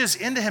rushes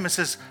into him and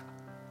says,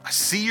 I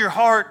see your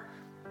heart.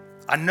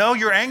 I know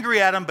you're angry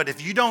at him, but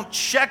if you don't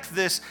check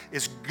this,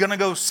 it's going to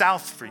go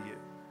south for you.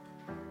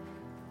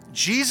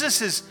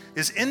 Jesus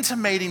is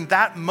intimating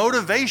that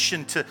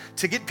motivation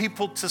to get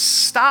people to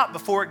stop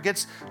before it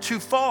gets too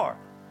far.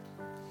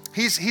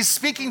 He's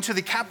speaking to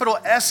the capital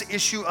S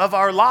issue of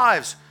our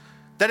lives,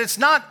 that it's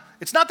not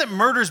that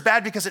murder is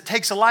bad because it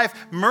takes a life.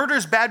 Murder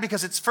is bad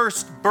because it's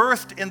first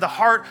birthed in the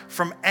heart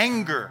from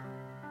anger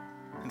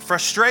and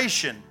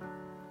frustration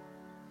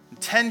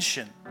and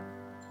tension.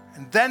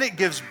 And then it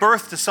gives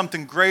birth to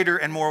something greater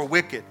and more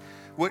wicked.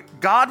 What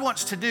God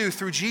wants to do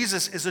through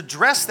Jesus is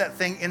address that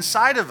thing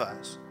inside of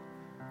us.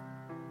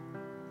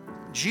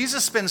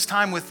 Jesus spends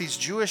time with these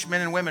Jewish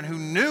men and women who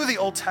knew the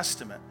Old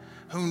Testament,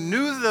 who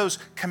knew those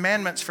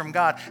commandments from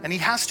God, and he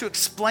has to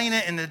explain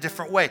it in a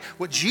different way.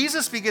 What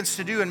Jesus begins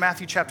to do in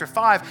Matthew chapter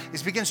 5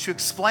 is begins to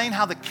explain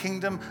how the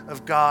kingdom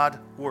of God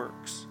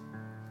works.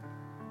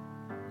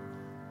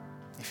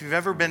 If you've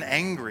ever been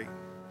angry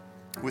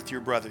with your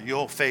brother,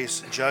 you'll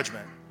face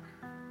judgment.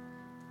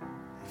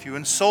 If you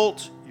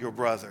insult your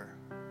brother,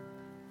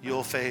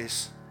 you'll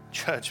face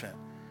judgment.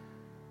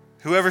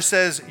 Whoever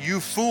says, you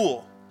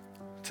fool,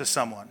 to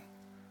someone,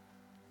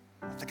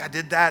 I think I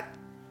did that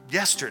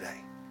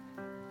yesterday,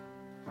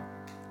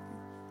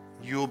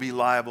 you will be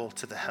liable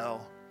to the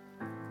hell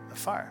of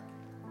fire.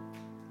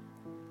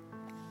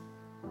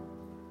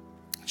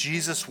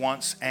 Jesus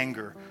wants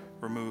anger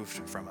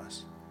removed from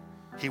us.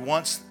 He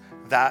wants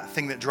that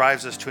thing that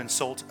drives us to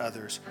insult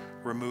others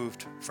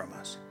removed from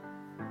us.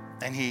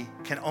 And he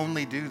can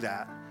only do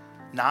that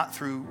not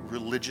through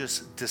religious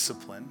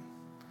discipline,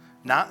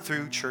 not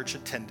through church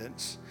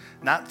attendance,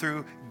 not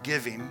through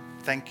giving,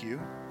 thank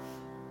you.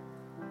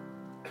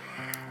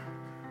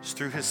 It's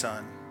through his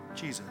son,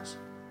 Jesus.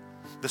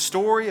 The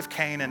story of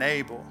Cain and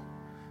Abel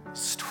is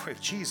the story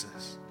of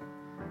Jesus.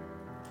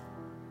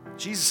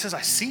 Jesus says,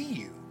 I see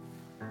you.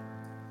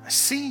 I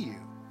see you.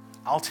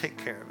 I'll take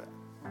care of it.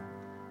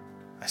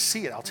 I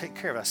see it, I'll take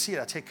care of it. I see it,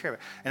 I'll take care of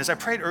it. And as I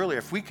prayed earlier,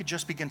 if we could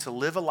just begin to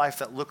live a life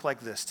that looked like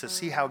this, to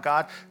see how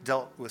God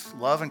dealt with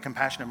love and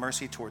compassion and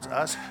mercy towards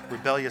us,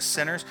 rebellious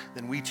sinners,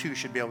 then we too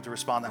should be able to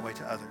respond that way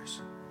to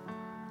others.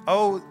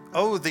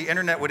 Oh, the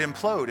internet would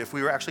implode if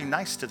we were actually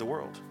nice to the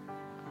world.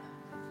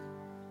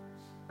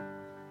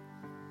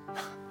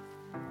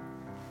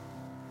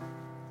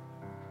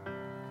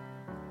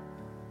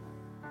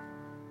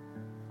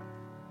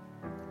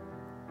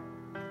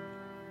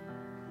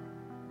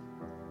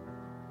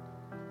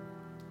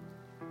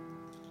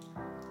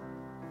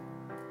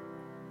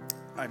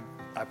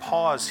 I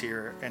pause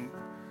here and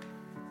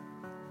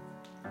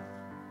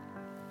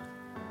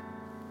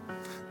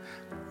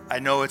I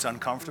know it's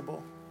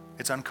uncomfortable.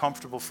 It's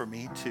uncomfortable for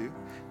me too.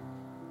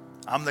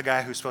 I'm the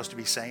guy who's supposed to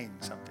be saying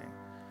something.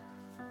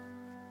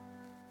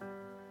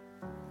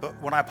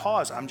 But when I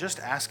pause, I'm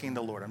just asking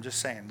the Lord, I'm just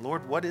saying,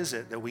 Lord, what is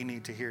it that we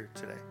need to hear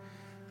today?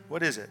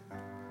 What is it?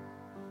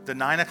 The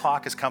 9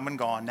 o'clock is come and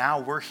gone. Now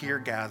we're here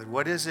gathered.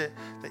 What is it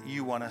that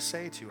you want to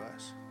say to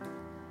us?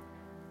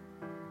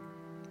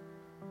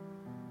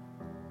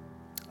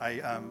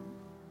 I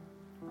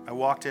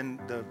walked in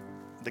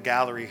the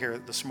gallery here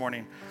this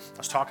morning. I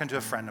was talking to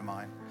a friend of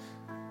mine.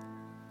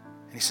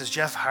 And he says,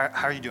 Jeff, how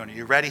are you doing? Are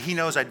you ready? He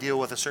knows I deal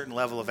with a certain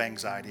level of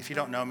anxiety. If you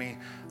don't know me,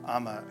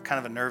 I'm a kind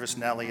of a nervous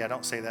Nelly. I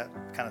don't say that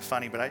kind of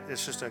funny, but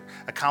it's just a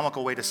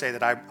comical way to say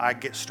that I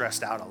get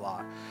stressed out a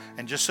lot.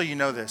 And just so you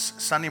know this,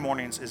 Sunday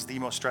mornings is the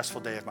most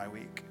stressful day of my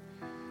week.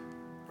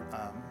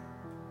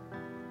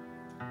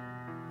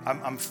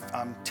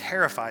 I'm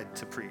terrified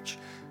to preach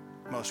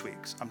most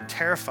weeks. I'm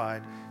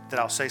terrified that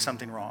I'll say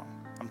something wrong.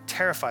 I'm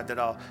terrified that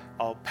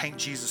I'll paint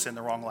Jesus in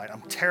the wrong light.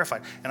 I'm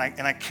terrified. And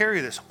I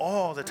carry this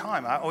all the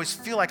time. I always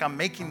feel like I'm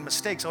making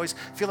mistakes. I always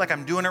feel like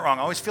I'm doing it wrong.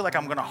 I always feel like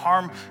I'm going to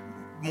harm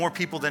more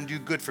people than do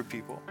good for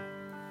people.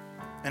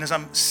 And as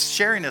I'm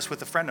sharing this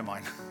with a friend of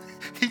mine,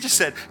 he just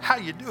said, how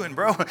you doing,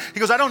 bro? He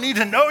goes, I don't need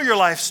to know your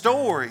life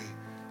story.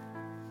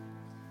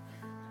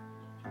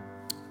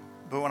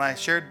 But when I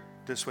shared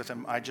this with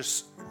him, I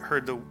just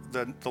heard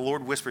the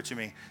Lord whisper to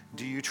me,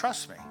 do you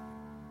trust me?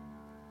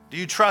 Do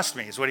you trust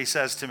me is what he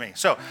says to me.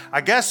 So I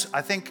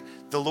think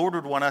the Lord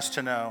would want us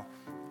to know,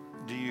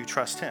 do you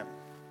trust him?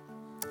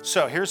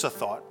 So here's a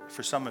thought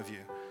for some of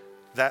you.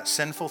 That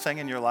sinful thing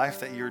in your life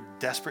that you're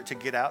desperate to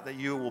get out, that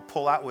you will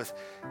pull out with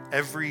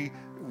every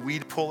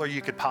weed puller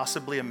you could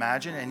possibly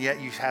imagine, and yet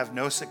you have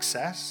no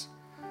success.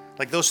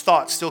 Like those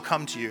thoughts still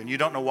come to you and you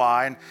don't know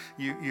why, and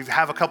you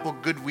have a couple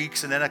good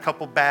weeks and then a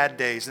couple bad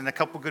days and a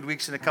couple good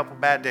weeks and a couple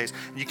bad days.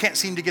 And you can't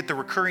seem to get the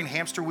recurring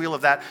hamster wheel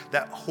of that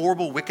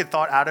horrible, wicked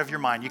thought out of your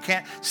mind. You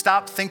can't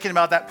stop thinking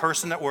about that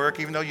person at work,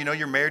 even though you know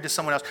you're married to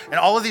someone else. And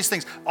all of these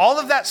things, all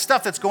of that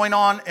stuff that's going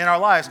on in our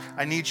lives,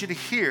 I need you to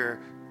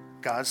hear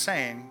God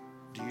saying,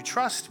 do you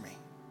trust me?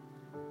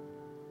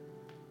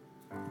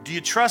 Do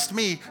you trust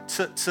me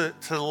to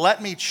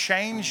let me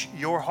change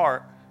your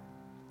heart?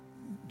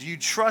 Do you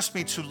trust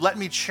me to let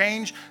me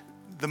change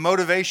the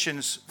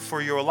motivations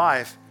for your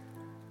life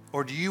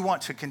Or do you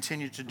want to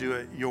continue to do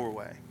it your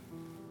way?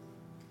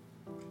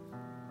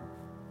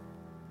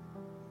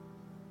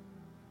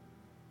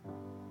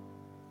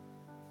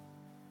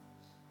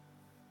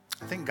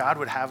 I think God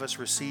would have us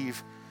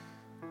receive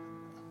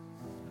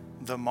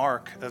the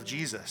mark of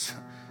Jesus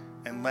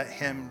and let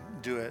him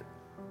do it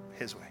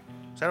his way.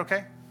 Is that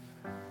okay?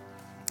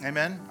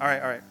 Amen? All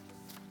right.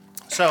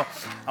 So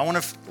I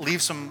want to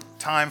leave some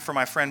time for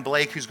my friend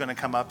Blake, who's going to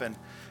come up, and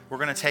we're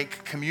going to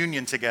take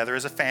communion together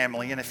as a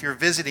family. And if you're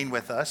visiting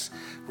with us,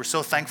 we're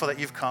so thankful that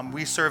you've come.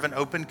 We serve an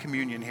open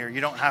communion here. You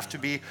don't have to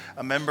be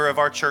a member of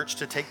our church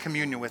to take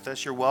communion with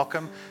us. You're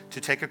welcome to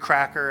take a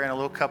cracker and a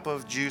little cup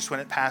of juice when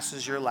it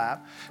passes your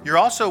lap. You're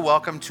also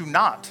welcome to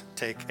not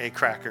take a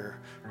cracker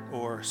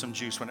or some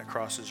juice when it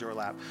crosses your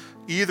lap.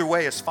 Either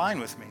way is fine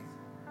with me.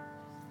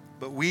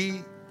 But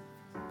we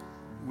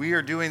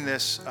are doing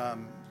this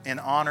in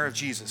honor of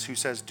Jesus, who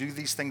says, do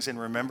these things in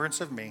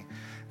remembrance of me.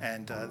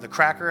 And the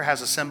cracker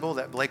has a symbol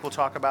that Blake will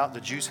talk about.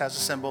 The juice has a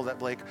symbol that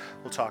Blake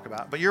will talk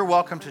about. But you're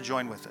welcome to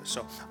join with us.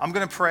 So I'm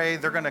going to pray.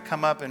 They're going to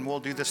come up and we'll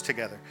do this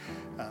together.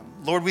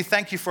 Lord, we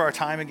thank you for our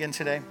time again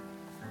today.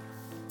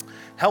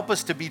 Help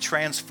us to be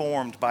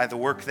transformed by the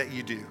work that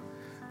you do.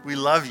 We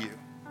love you.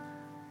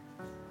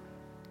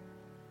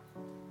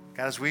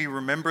 God, as we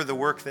remember the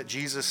work that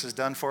Jesus has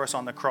done for us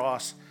on the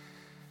cross,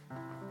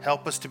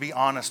 help us to be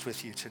honest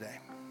with you today.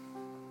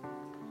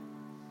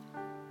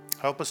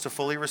 Help us to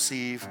fully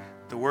receive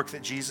the work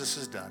that Jesus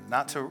has done,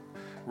 not to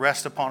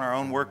rest upon our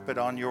own work, but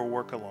on your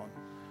work alone.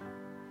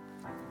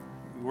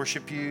 We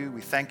worship you. We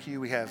thank you.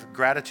 We have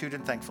gratitude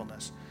and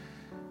thankfulness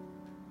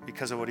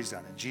because of what he's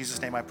done. In Jesus'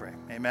 name I pray.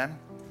 Amen.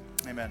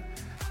 Amen.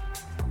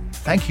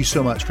 Thank you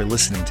so much for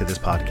listening to this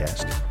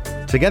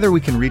podcast. Together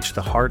we can reach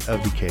the heart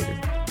of Decatur.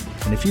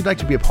 And if you'd like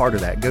to be a part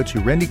of that, go to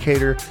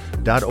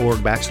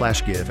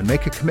rendicator.org/give and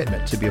make a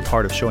commitment to be a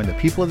part of showing the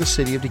people of the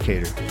city of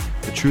Decatur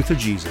the truth of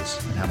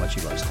Jesus and how much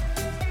he loves them.